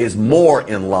is more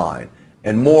in line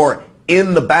and more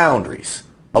in the boundaries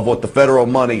of what the federal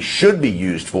money should be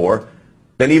used for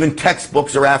than even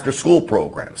textbooks or after-school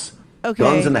programs. Okay.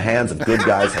 Guns in the hands of good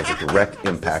guys has a direct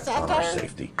impact on our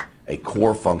safety, a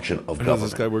core function of government.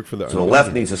 Does this guy work for the So the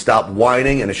left needs to stop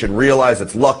whining, and it should realize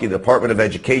it's lucky the Department of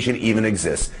Education even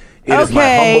exists. It is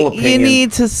my humble opinion. You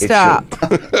need to stop.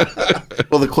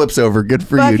 Well, the clip's over. Good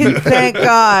for Fucking you. thank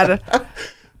God.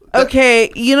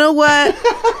 Okay, you know what?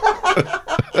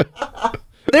 I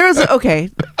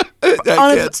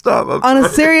can't stop. On a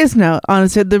serious note,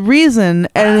 honestly, the reason,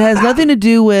 and it has nothing to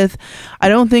do with, I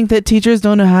don't think that teachers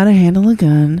don't know how to handle a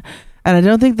gun, and I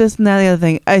don't think this and that, the other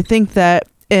thing. I think that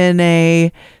in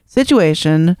a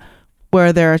situation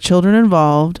where there are children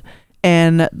involved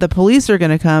and the police are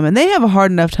going to come and they have a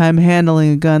hard enough time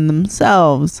handling a gun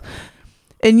themselves,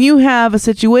 and you have a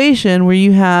situation where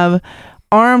you have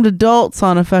armed adults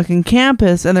on a fucking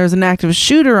campus and there's an active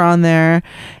shooter on there,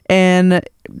 and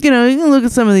you can look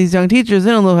at some of these young teachers,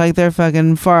 they don't look like they're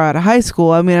fucking far out of high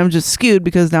school. I mean, I'm just skewed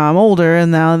because now I'm older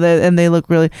and now they look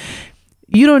really,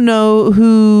 you don't know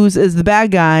who's is the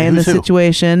bad guy in the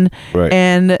situation, right.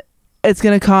 And it's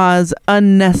going to cause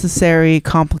unnecessary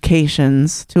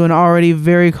complications to an already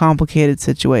very complicated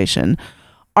situation.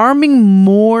 Arming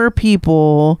more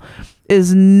people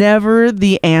is never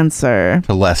the answer.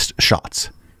 To less shots.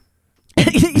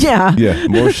 Yeah. Yeah.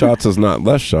 More shots is not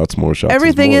less shots. More shots.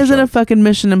 Everything is isn't a fucking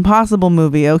Mission Impossible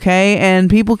movie, okay? And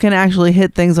people can actually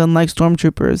hit things unlike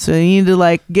stormtroopers. So you need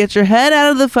to get your head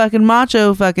out of the fucking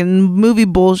macho fucking movie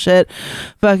bullshit,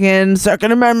 fucking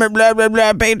Second Amendment, blah blah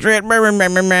blah, patriot, blah, blah, blah,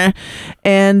 blah, blah,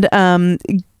 and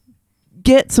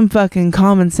get some fucking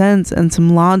common sense and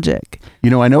some logic. I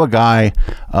know a guy.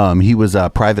 He was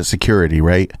private security,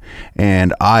 right?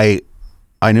 And I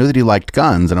knew that he liked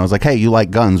guns, and I was like, hey, you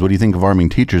like guns. What do you think of arming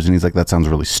teachers? And he's like, that sounds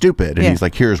really stupid. And he's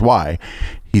like, here's why.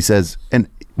 He says, and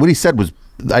what he said was,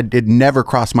 it never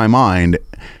crossed my mind,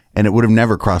 and it would have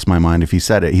never crossed my mind if he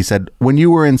said it. He said, when you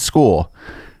were in school,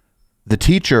 the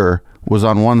teacher was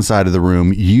on one side of the room,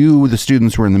 the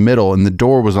students were in the middle, and the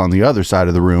door was on the other side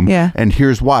of the room. Yeah. And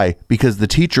here's why. Because the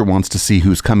teacher wants to see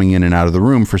who's coming in and out of the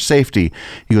room for safety.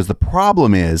 He goes, the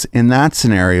problem is, in that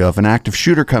scenario, if an active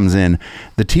shooter comes in,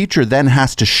 the teacher then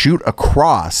has to shoot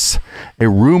across a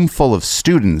room full of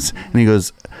students. And he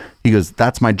goes,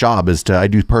 that's my job, I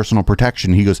do personal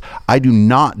protection. He goes, I do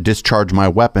not discharge my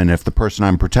weapon if the person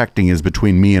I'm protecting is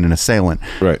between me and an assailant.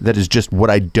 Right. That is just what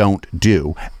I don't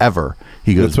do, ever.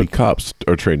 He goes, that's what cops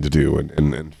are trained to do,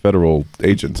 and federal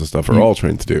agents and stuff are all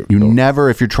trained to do. You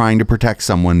never, if you're trying to protect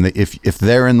someone, if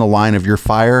they're in the line of your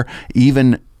fire,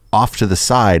 even off to the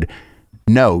side,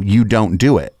 no, you don't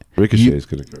do it. Ricochets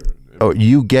can occur. Oh,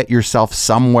 you get yourself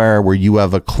somewhere where you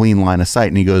have a clean line of sight.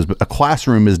 And he goes, but a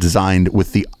classroom is designed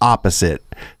with the opposite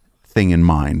thing in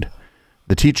mind.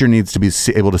 The teacher needs to be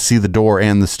able to see the door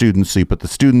and the students. So you put the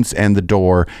students and the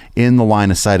door in the line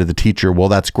of sight of the teacher. Well,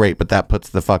 that's great, but that puts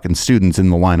the fucking students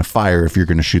in the line of fire if you're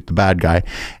going to shoot the bad guy.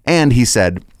 And he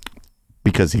said,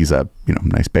 because he's a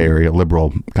nice Bay Area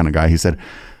liberal kind of guy, he said,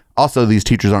 also, these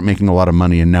teachers aren't making a lot of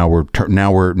money, and now we're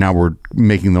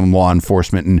making them law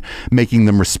enforcement and making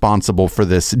them responsible for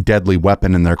this deadly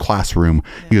weapon in their classroom.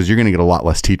 He goes, you're going to get a lot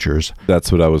less teachers. That's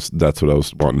what I was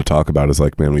wanting to talk about. Is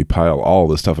like, man, we pile all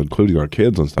this stuff, including our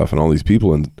kids and stuff, and all these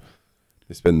people, and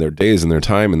they spend their days and their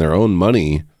time and their own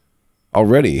money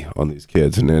already on these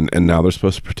kids, and now they're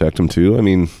supposed to protect them too. I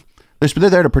mean, they're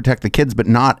there to protect the kids, but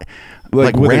not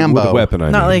like Rambo. With a weapon,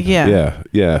 not like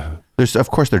yeah. There's,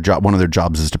 of course, one of their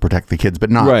jobs is to protect the kids,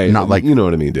 but not like, you know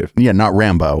what I mean, Dave. Yeah, not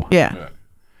Rambo. Yeah.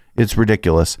 It's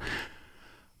ridiculous.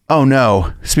 Oh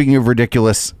no! Speaking of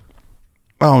ridiculous,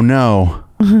 oh no!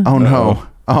 Oh no!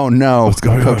 Oh no! What's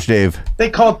going on, Coach Dave?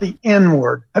 They call it the N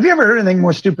word. Have you ever heard anything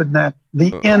more stupid than that?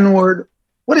 The N word.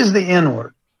 What is the N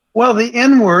word? Well, the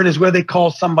N word is where they call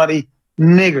somebody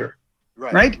nigger,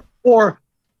 right? Or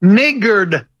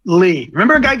niggardly.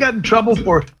 Remember a guy got in trouble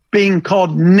for being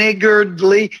called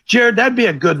niggardly? Jared, that'd be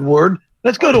a good word.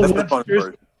 Let's go to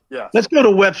Webster's. Yeah. Let's go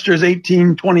to Webster's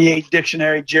 1828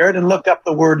 dictionary, Jared, and look up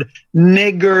the word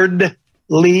niggardly.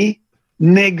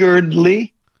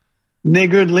 Niggardly.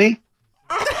 Niggardly.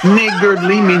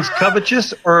 Niggardly means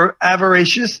covetous or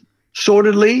avaricious,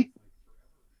 sordidly,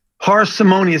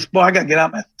 parsimonious. Boy, I got to get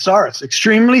out my thesaurus.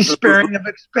 Extremely sparing of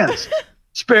expense.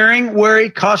 Sparing, wary,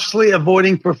 cautiously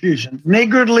avoiding profusion.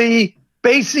 Niggardly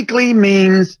basically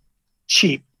means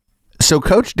cheap. So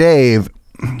Coach Dave,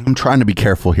 I'm trying to be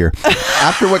careful here.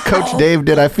 After what Coach Dave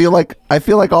did, I feel like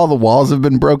all the walls have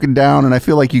been broken down, and I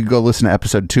feel like you could go listen to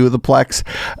episode 2 of the Plex.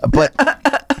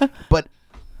 But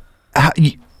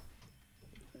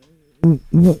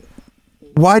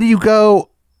why do you go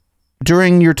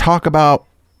during your talk about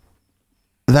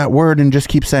that word and just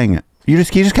keep saying it? He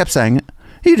just kept saying it.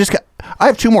 I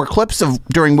have 2 more clips of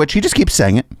during which he just keeps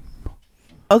saying it.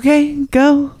 Okay,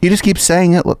 go. He just keeps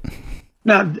saying it. Look.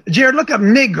 Now, Jared, look up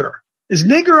nigger. Is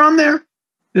nigger on there?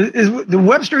 Does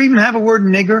Webster even have a word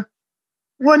nigger?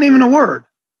 It wasn't even a word.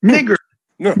 Niggard.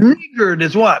 Niggard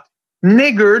is what?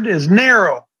 Niggard is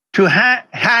narrow, to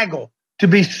haggle, to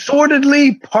be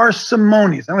sordidly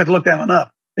parsimonious. I'm going to look that one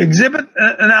up. Exhibit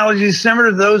analogies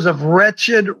similar to those of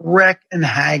wretched, wreck, and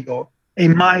haggle. A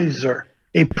miser,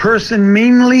 a person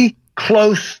meanly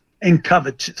close and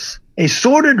covetous. A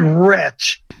sordid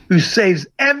wretch who saves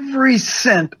every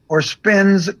cent or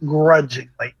spends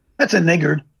grudgingly. That's a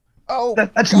niggard. Oh,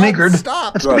 that's God, niggard.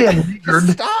 Stop. That's be a niggard.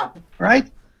 Stop.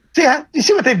 Right? See, you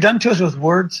see what they've done to us with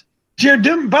words?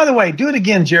 Jared, by the way, do it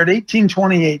again, Jared,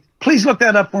 1828. Please look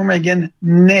that up for me again.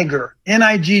 Nigger.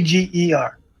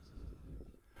 Nigger.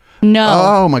 No.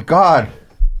 Oh, my God.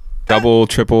 Double,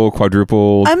 triple,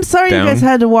 quadruple. I'm sorry down. you guys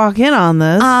had to walk in on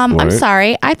this. I'm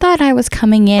sorry. I thought I was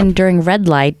coming in during red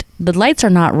light. The lights are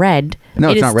not red. No,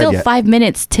 it's not red still yet. 5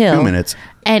 minutes till. 2 minutes.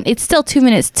 And it's still 2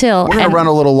 minutes till. We're going to run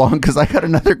a little long because I got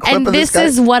another clip and of this this guy.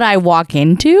 is what I walk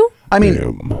into? I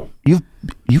mean,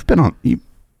 you've been on...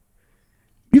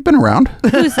 You've been around.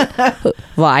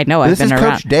 Well, I know I've This been is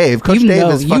around. Coach Dave. Coach Dave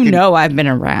is fucking... You know I've been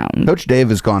around. Coach Dave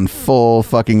has gone full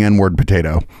fucking N-word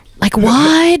potato. Like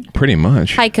what? Pretty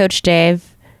much. Hi, Coach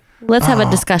Dave. Let's have a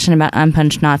discussion about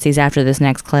unpunched Nazis after this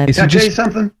next clip. Can I tell you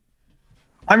something?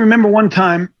 I remember one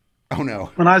time. Oh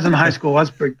no! When I was in high school, I was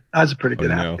a pretty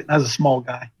good athlete. I was a small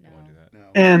guy,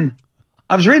 and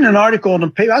I was reading an article in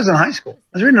the paper. I was in high school.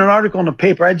 I was reading an article in the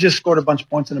paper. I had just scored a bunch of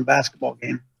points in a basketball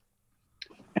game,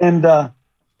 and the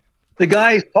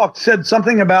guy said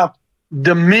something about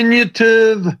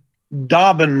diminutive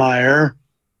Daubenmire.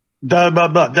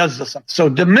 So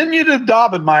diminutive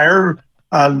Daubenmire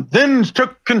then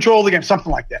took control of the game,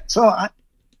 something like that. So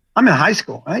I'm in high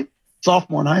school, right?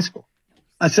 Sophomore in high school.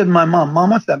 I said to my mom,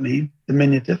 what's that mean?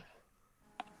 Diminutive.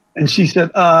 And she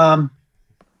said,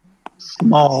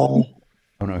 small.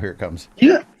 Oh no, here it comes.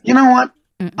 You know what?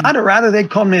 I'd rather they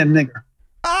call me a nigger.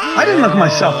 I didn't look at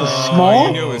myself as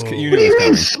small. What do you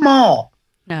mean small?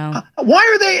 No. Why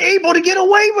are they able to get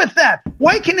away with that?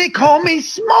 Why can they call me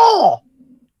small?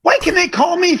 Why can they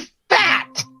call me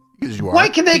fat? Why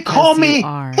can they call me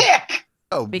thick?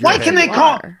 Oh, why can they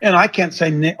call? And I can't say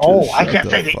I can't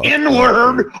say the N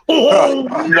word. Oh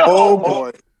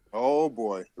no! Oh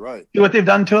boy! Right. See what they've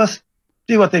done to us.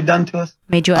 See what they've done to us.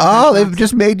 Made you. They've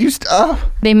just made you.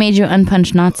 They made you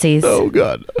unpunched Nazis. Oh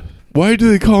God! Why do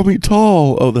they call me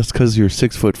tall? Oh, that's because you're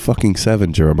 6'7",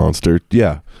 Jera Monster.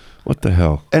 Yeah. What the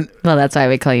hell? Well, that's why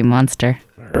we call you Monster.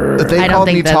 But they called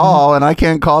me tall, and I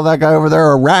can't call that guy over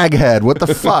there a raghead. What the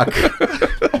fuck?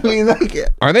 I mean,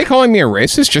 Are they calling me a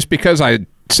racist just because I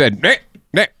said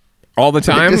all the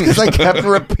time? Just because I kept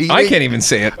repeating. I can't even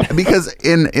say it. Because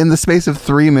in the space of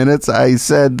 3 minutes, I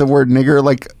said the word nigger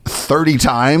like 30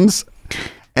 times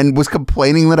and was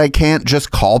complaining that I can't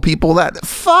just call people that.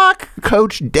 Fuck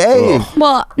Coach Dave. Ugh.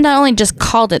 Well, not only just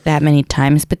called it that many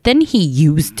times, but then he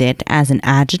used it as an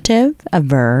adjective, a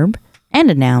verb, and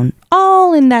a noun,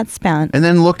 all in that span. And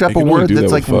then looked up a word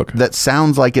that's like that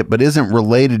sounds like it, but isn't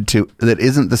related to, that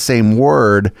isn't the same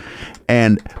word,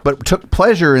 but took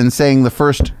pleasure in saying the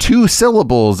first 2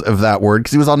 syllables of that word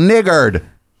because he was all niggard.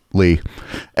 Lee.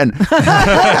 And and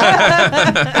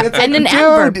an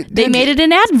adverb. They made it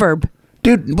an adverb.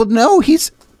 Dude, well, no, he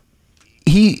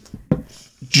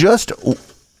just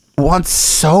wants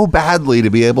so badly to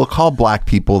be able to call black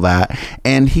people that,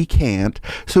 and he can't.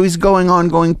 So he's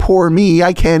going, poor me,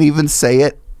 I can't even say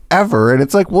it ever. And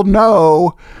it's like, well,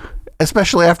 no,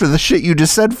 especially after the shit you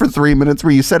just said for 3 minutes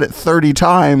where you said it 30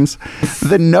 times,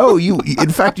 then no, in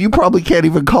fact, you probably can't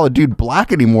even call a dude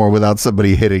black anymore without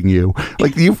somebody hitting you.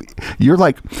 Like you've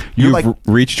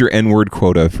reached your N-word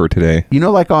quota for today. You know,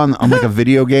 like on like a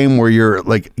video game where you're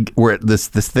like, where this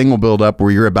thing will build up where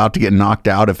you're about to get knocked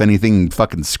out if anything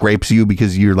fucking scrapes you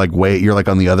because you're like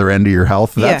on the other end of your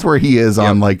health. That's where he is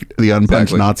on like the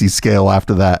unpunched Nazi scale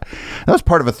after that. That was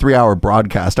part of a 3-hour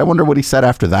broadcast. I wonder what he said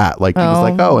after that. Like he was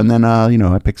like, and then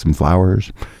I picked some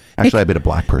flowers. Actually, I made a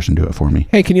black person do it for me.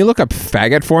 Hey, can you look up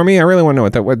faggot for me? I really want to know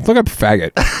what that was. Look up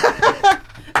faggot.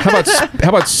 How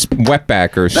about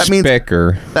wetback or spick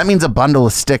or? That means a bundle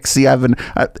of sticks. See,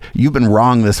 you've been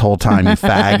wrong this whole time, you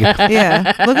fag.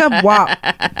 Yeah, look up WAP.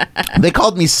 They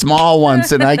called me small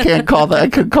once, and I can't call that. I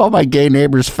could call my gay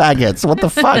neighbors faggots. What the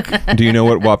fuck? Do you know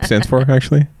what WAP stands for?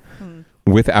 Actually,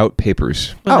 without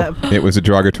papers. Oh, it was a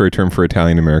derogatory term for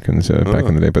Italian Americans back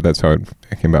in the day, but that's how it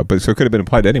came about. But so it could have been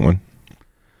applied to anyone.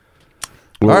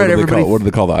 All right, everybody. What do they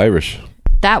call the Irish?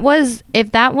 That was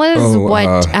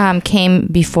what came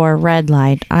before red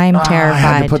light. I'm terrified. I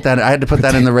had to put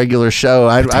that in the regular show.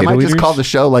 I might just call the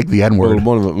show like the N-word.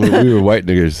 We were white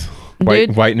niggers. White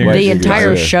niggers. The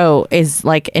entire show is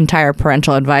like entire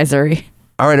parental advisory.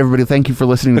 All right, everybody. Thank you for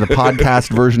listening to the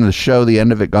podcast version of the show. The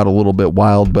end of it got a little bit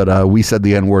wild, but we said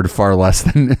the N-word far less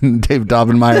than Dave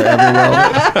Daubenmire ever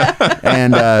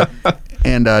will.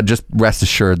 And just rest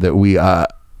assured that we...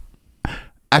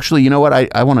 actually, you know what?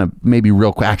 I want to maybe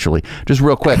real quick... Actually,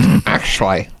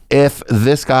 if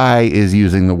this guy is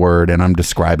using the word and I'm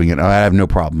describing it, I have no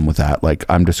problem with that. Like,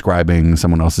 I'm describing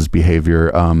someone else's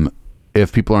behavior.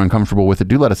 If people are uncomfortable with it,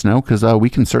 do let us know, because we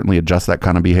can certainly adjust that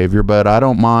kind of behavior. But I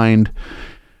don't mind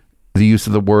the use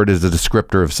of the word as a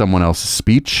descriptor of someone else's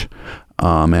speech.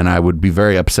 And I would be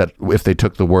very upset if they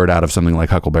took the word out of something like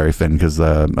Huckleberry Finn, because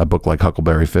a book like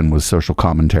Huckleberry Finn was social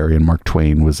commentary and Mark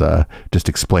Twain was just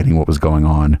explaining what was going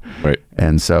on. Right.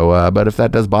 And so, but if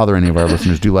that does bother any of our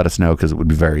listeners, do let us know, because it would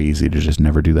be very easy to just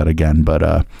never do that again.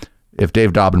 But if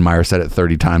Dave Daubenmire said it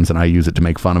 30 times and I use it to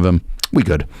make fun of him, we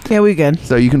good. Yeah, we good.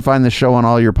 So you can find this show on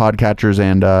all your podcatchers,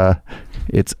 and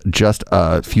it's just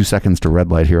a few seconds to red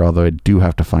light here, although I do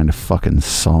have to find a fucking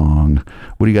song.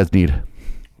 What do you guys need?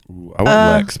 I want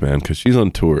Lex, man, because she's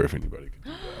on tour, if anybody can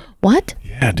do that. What?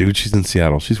 Yeah, dude, she's in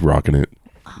Seattle. She's rocking it.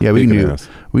 Yeah, we can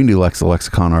do Lex, the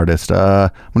Lexicon Artist.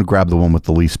 I'm going to grab the one with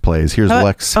the least plays. Here's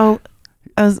Lex.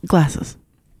 Glasses.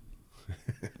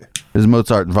 This is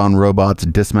Mozart von Robots'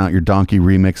 Dismount Your Donkey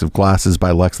remix of Glasses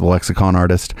by Lex, the Lexicon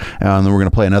Artist. And then we're going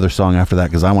to play another song after that,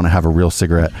 because I want to have a real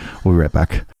cigarette. We'll be right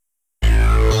back.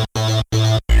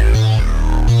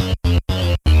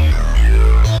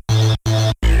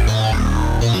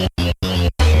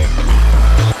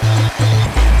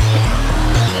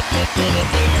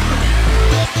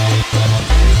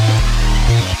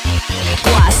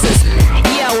 Glasses,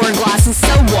 yeah, I wear glasses,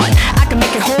 so what? I can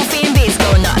make your whole fan base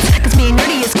go nuts. Cause being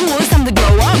nerdy is cool, it's time to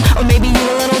grow up. Or maybe you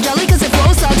a little jelly cause it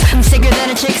flows up. I'm sicker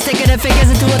than a chick, sticking her fingers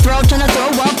into a throat, trying to throw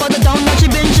up. But the donut she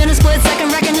binge in a split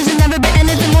second recognition, never been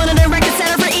anything more than a record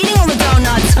center for eating all the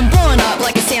donuts. I'm blowing up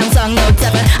like a Samsung Note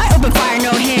 7. I open fire,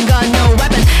 no handgun, no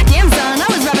weapon. Damn son, I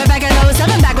was rapping back in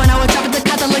 07, back when I was dropping the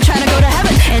Catholic trying to go to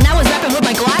heaven. And I was rapping with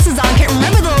my glasses on, can't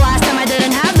remember the last time I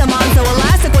didn't have them on. So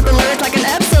elastic with the lyrics like an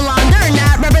epsilon. They're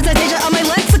not representation of my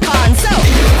lexicon. So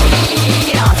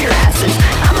get off your asses,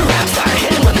 I'm a rap star,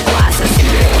 hit him with the glasses.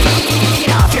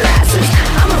 Get off your asses,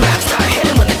 I'm a rap star, hit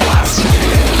him with the glasses.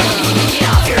 Get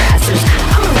off your asses,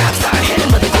 I'm a rap star, hit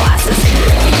him with the glasses.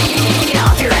 Get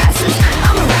off your asses,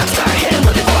 I'm a rap star, hit him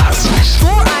with the glasses. 4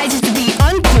 eyes used to be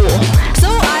uncool, so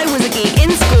I was a geek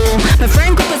in school. My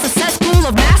friend group was a cesspool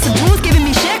of massive rules, giving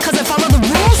me shit cause I follow the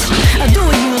rules. I do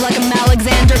with you like I'm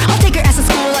Alexander, I'll take your ass to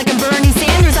school like I'm Bernie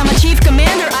Sanders. I'm a chief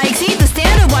commander, I exceed the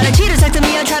standard. Why the cheaters texted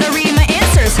me, I try to read my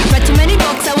answers. Read too many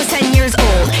books, I was 10 years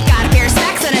old. Got a pair of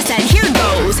specs and I said, here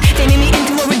goes. They made me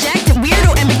into a rejected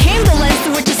weirdo and became the lens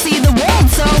through which you see the world.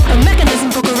 So a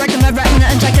mechanism for correcting my retina,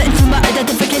 injected into my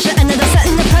identification, and then I set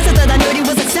in the present that I knew it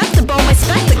was acceptable. My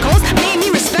spectacles made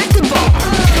me respectable.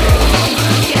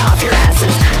 Get off your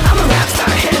asses, I'm a rap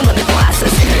star, hit him with the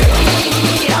glasses.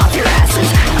 Get off your asses,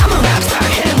 I'm a rap star,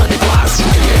 hit him with the glasses.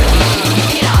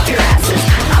 Get off your asses,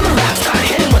 I'm a rap star,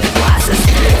 hit him with the glasses.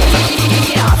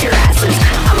 Get off your asses,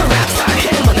 I'm a rap star,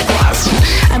 hit him with the glasses.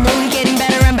 I'm only getting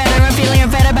better and better, I'm feeling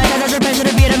better, but that's your pressure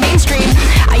to be the mainstream.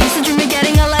 I used to dream of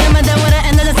getting a letter, but then when I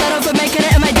ended, I settled for making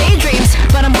it in my daydreams.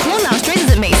 But I'm cool now, strange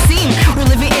as it may seem. We're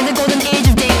living in the golden age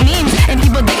of dank memes, and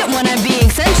people dig it when I'm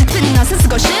being eccentric, spitting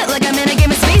nonsensical shit like I'm in a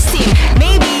game of Space Team.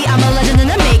 Maybe I'm a legend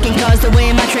in the making, cause the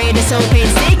way my trade is so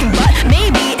painstaking. But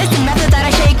maybe it's the method that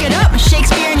I shake it up.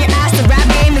 Shakespeare in your ass, the rap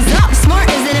game is up. Smart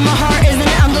isn't in my heart, isn't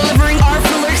it? I'm delivering art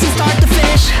for lyrics from start to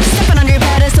finish. Stepping on your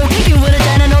pedestal, kicking with a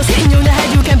genitals, hitting you in the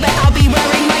head, you can bet I'll be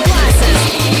wearing my glasses.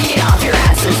 Get off your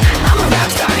asses, I'm a rap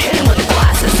star, hit him with the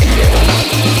glasses.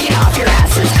 Get off your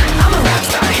asses, I'm a rap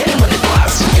star, hit him with the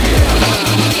glasses.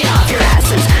 Get off your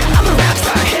asses, I'm a rap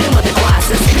star, hit him with the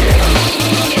glasses.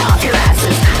 Get off your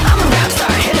asses, I'm a rap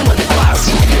star, hit him with the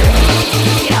glasses.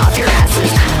 Get off your asses,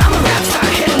 I'm a rap star,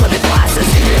 hit him with the glasses.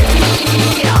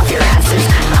 Get off your asses,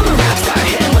 I'm a rap star,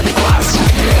 hit him with the glasses.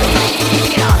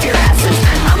 Get off your asses,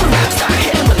 I'm a rap star,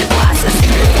 hit him with the glasses.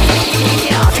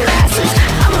 Get off your asses,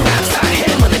 I'm a rap star, hit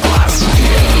him with the glasses.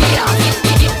 Get off, I'm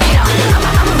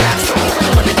a rap star,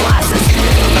 hit him with the glasses.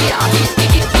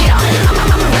 Get off, I'm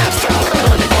a rap star, hit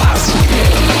him with the glasses.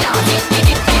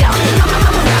 Get off, I'm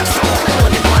a rap star, hit him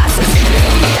with the glasses.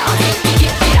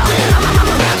 Get off, I'm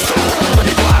a rap star, hit him with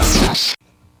the glasses.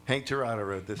 Hank Tirado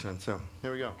wrote this one, so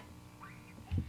here we go.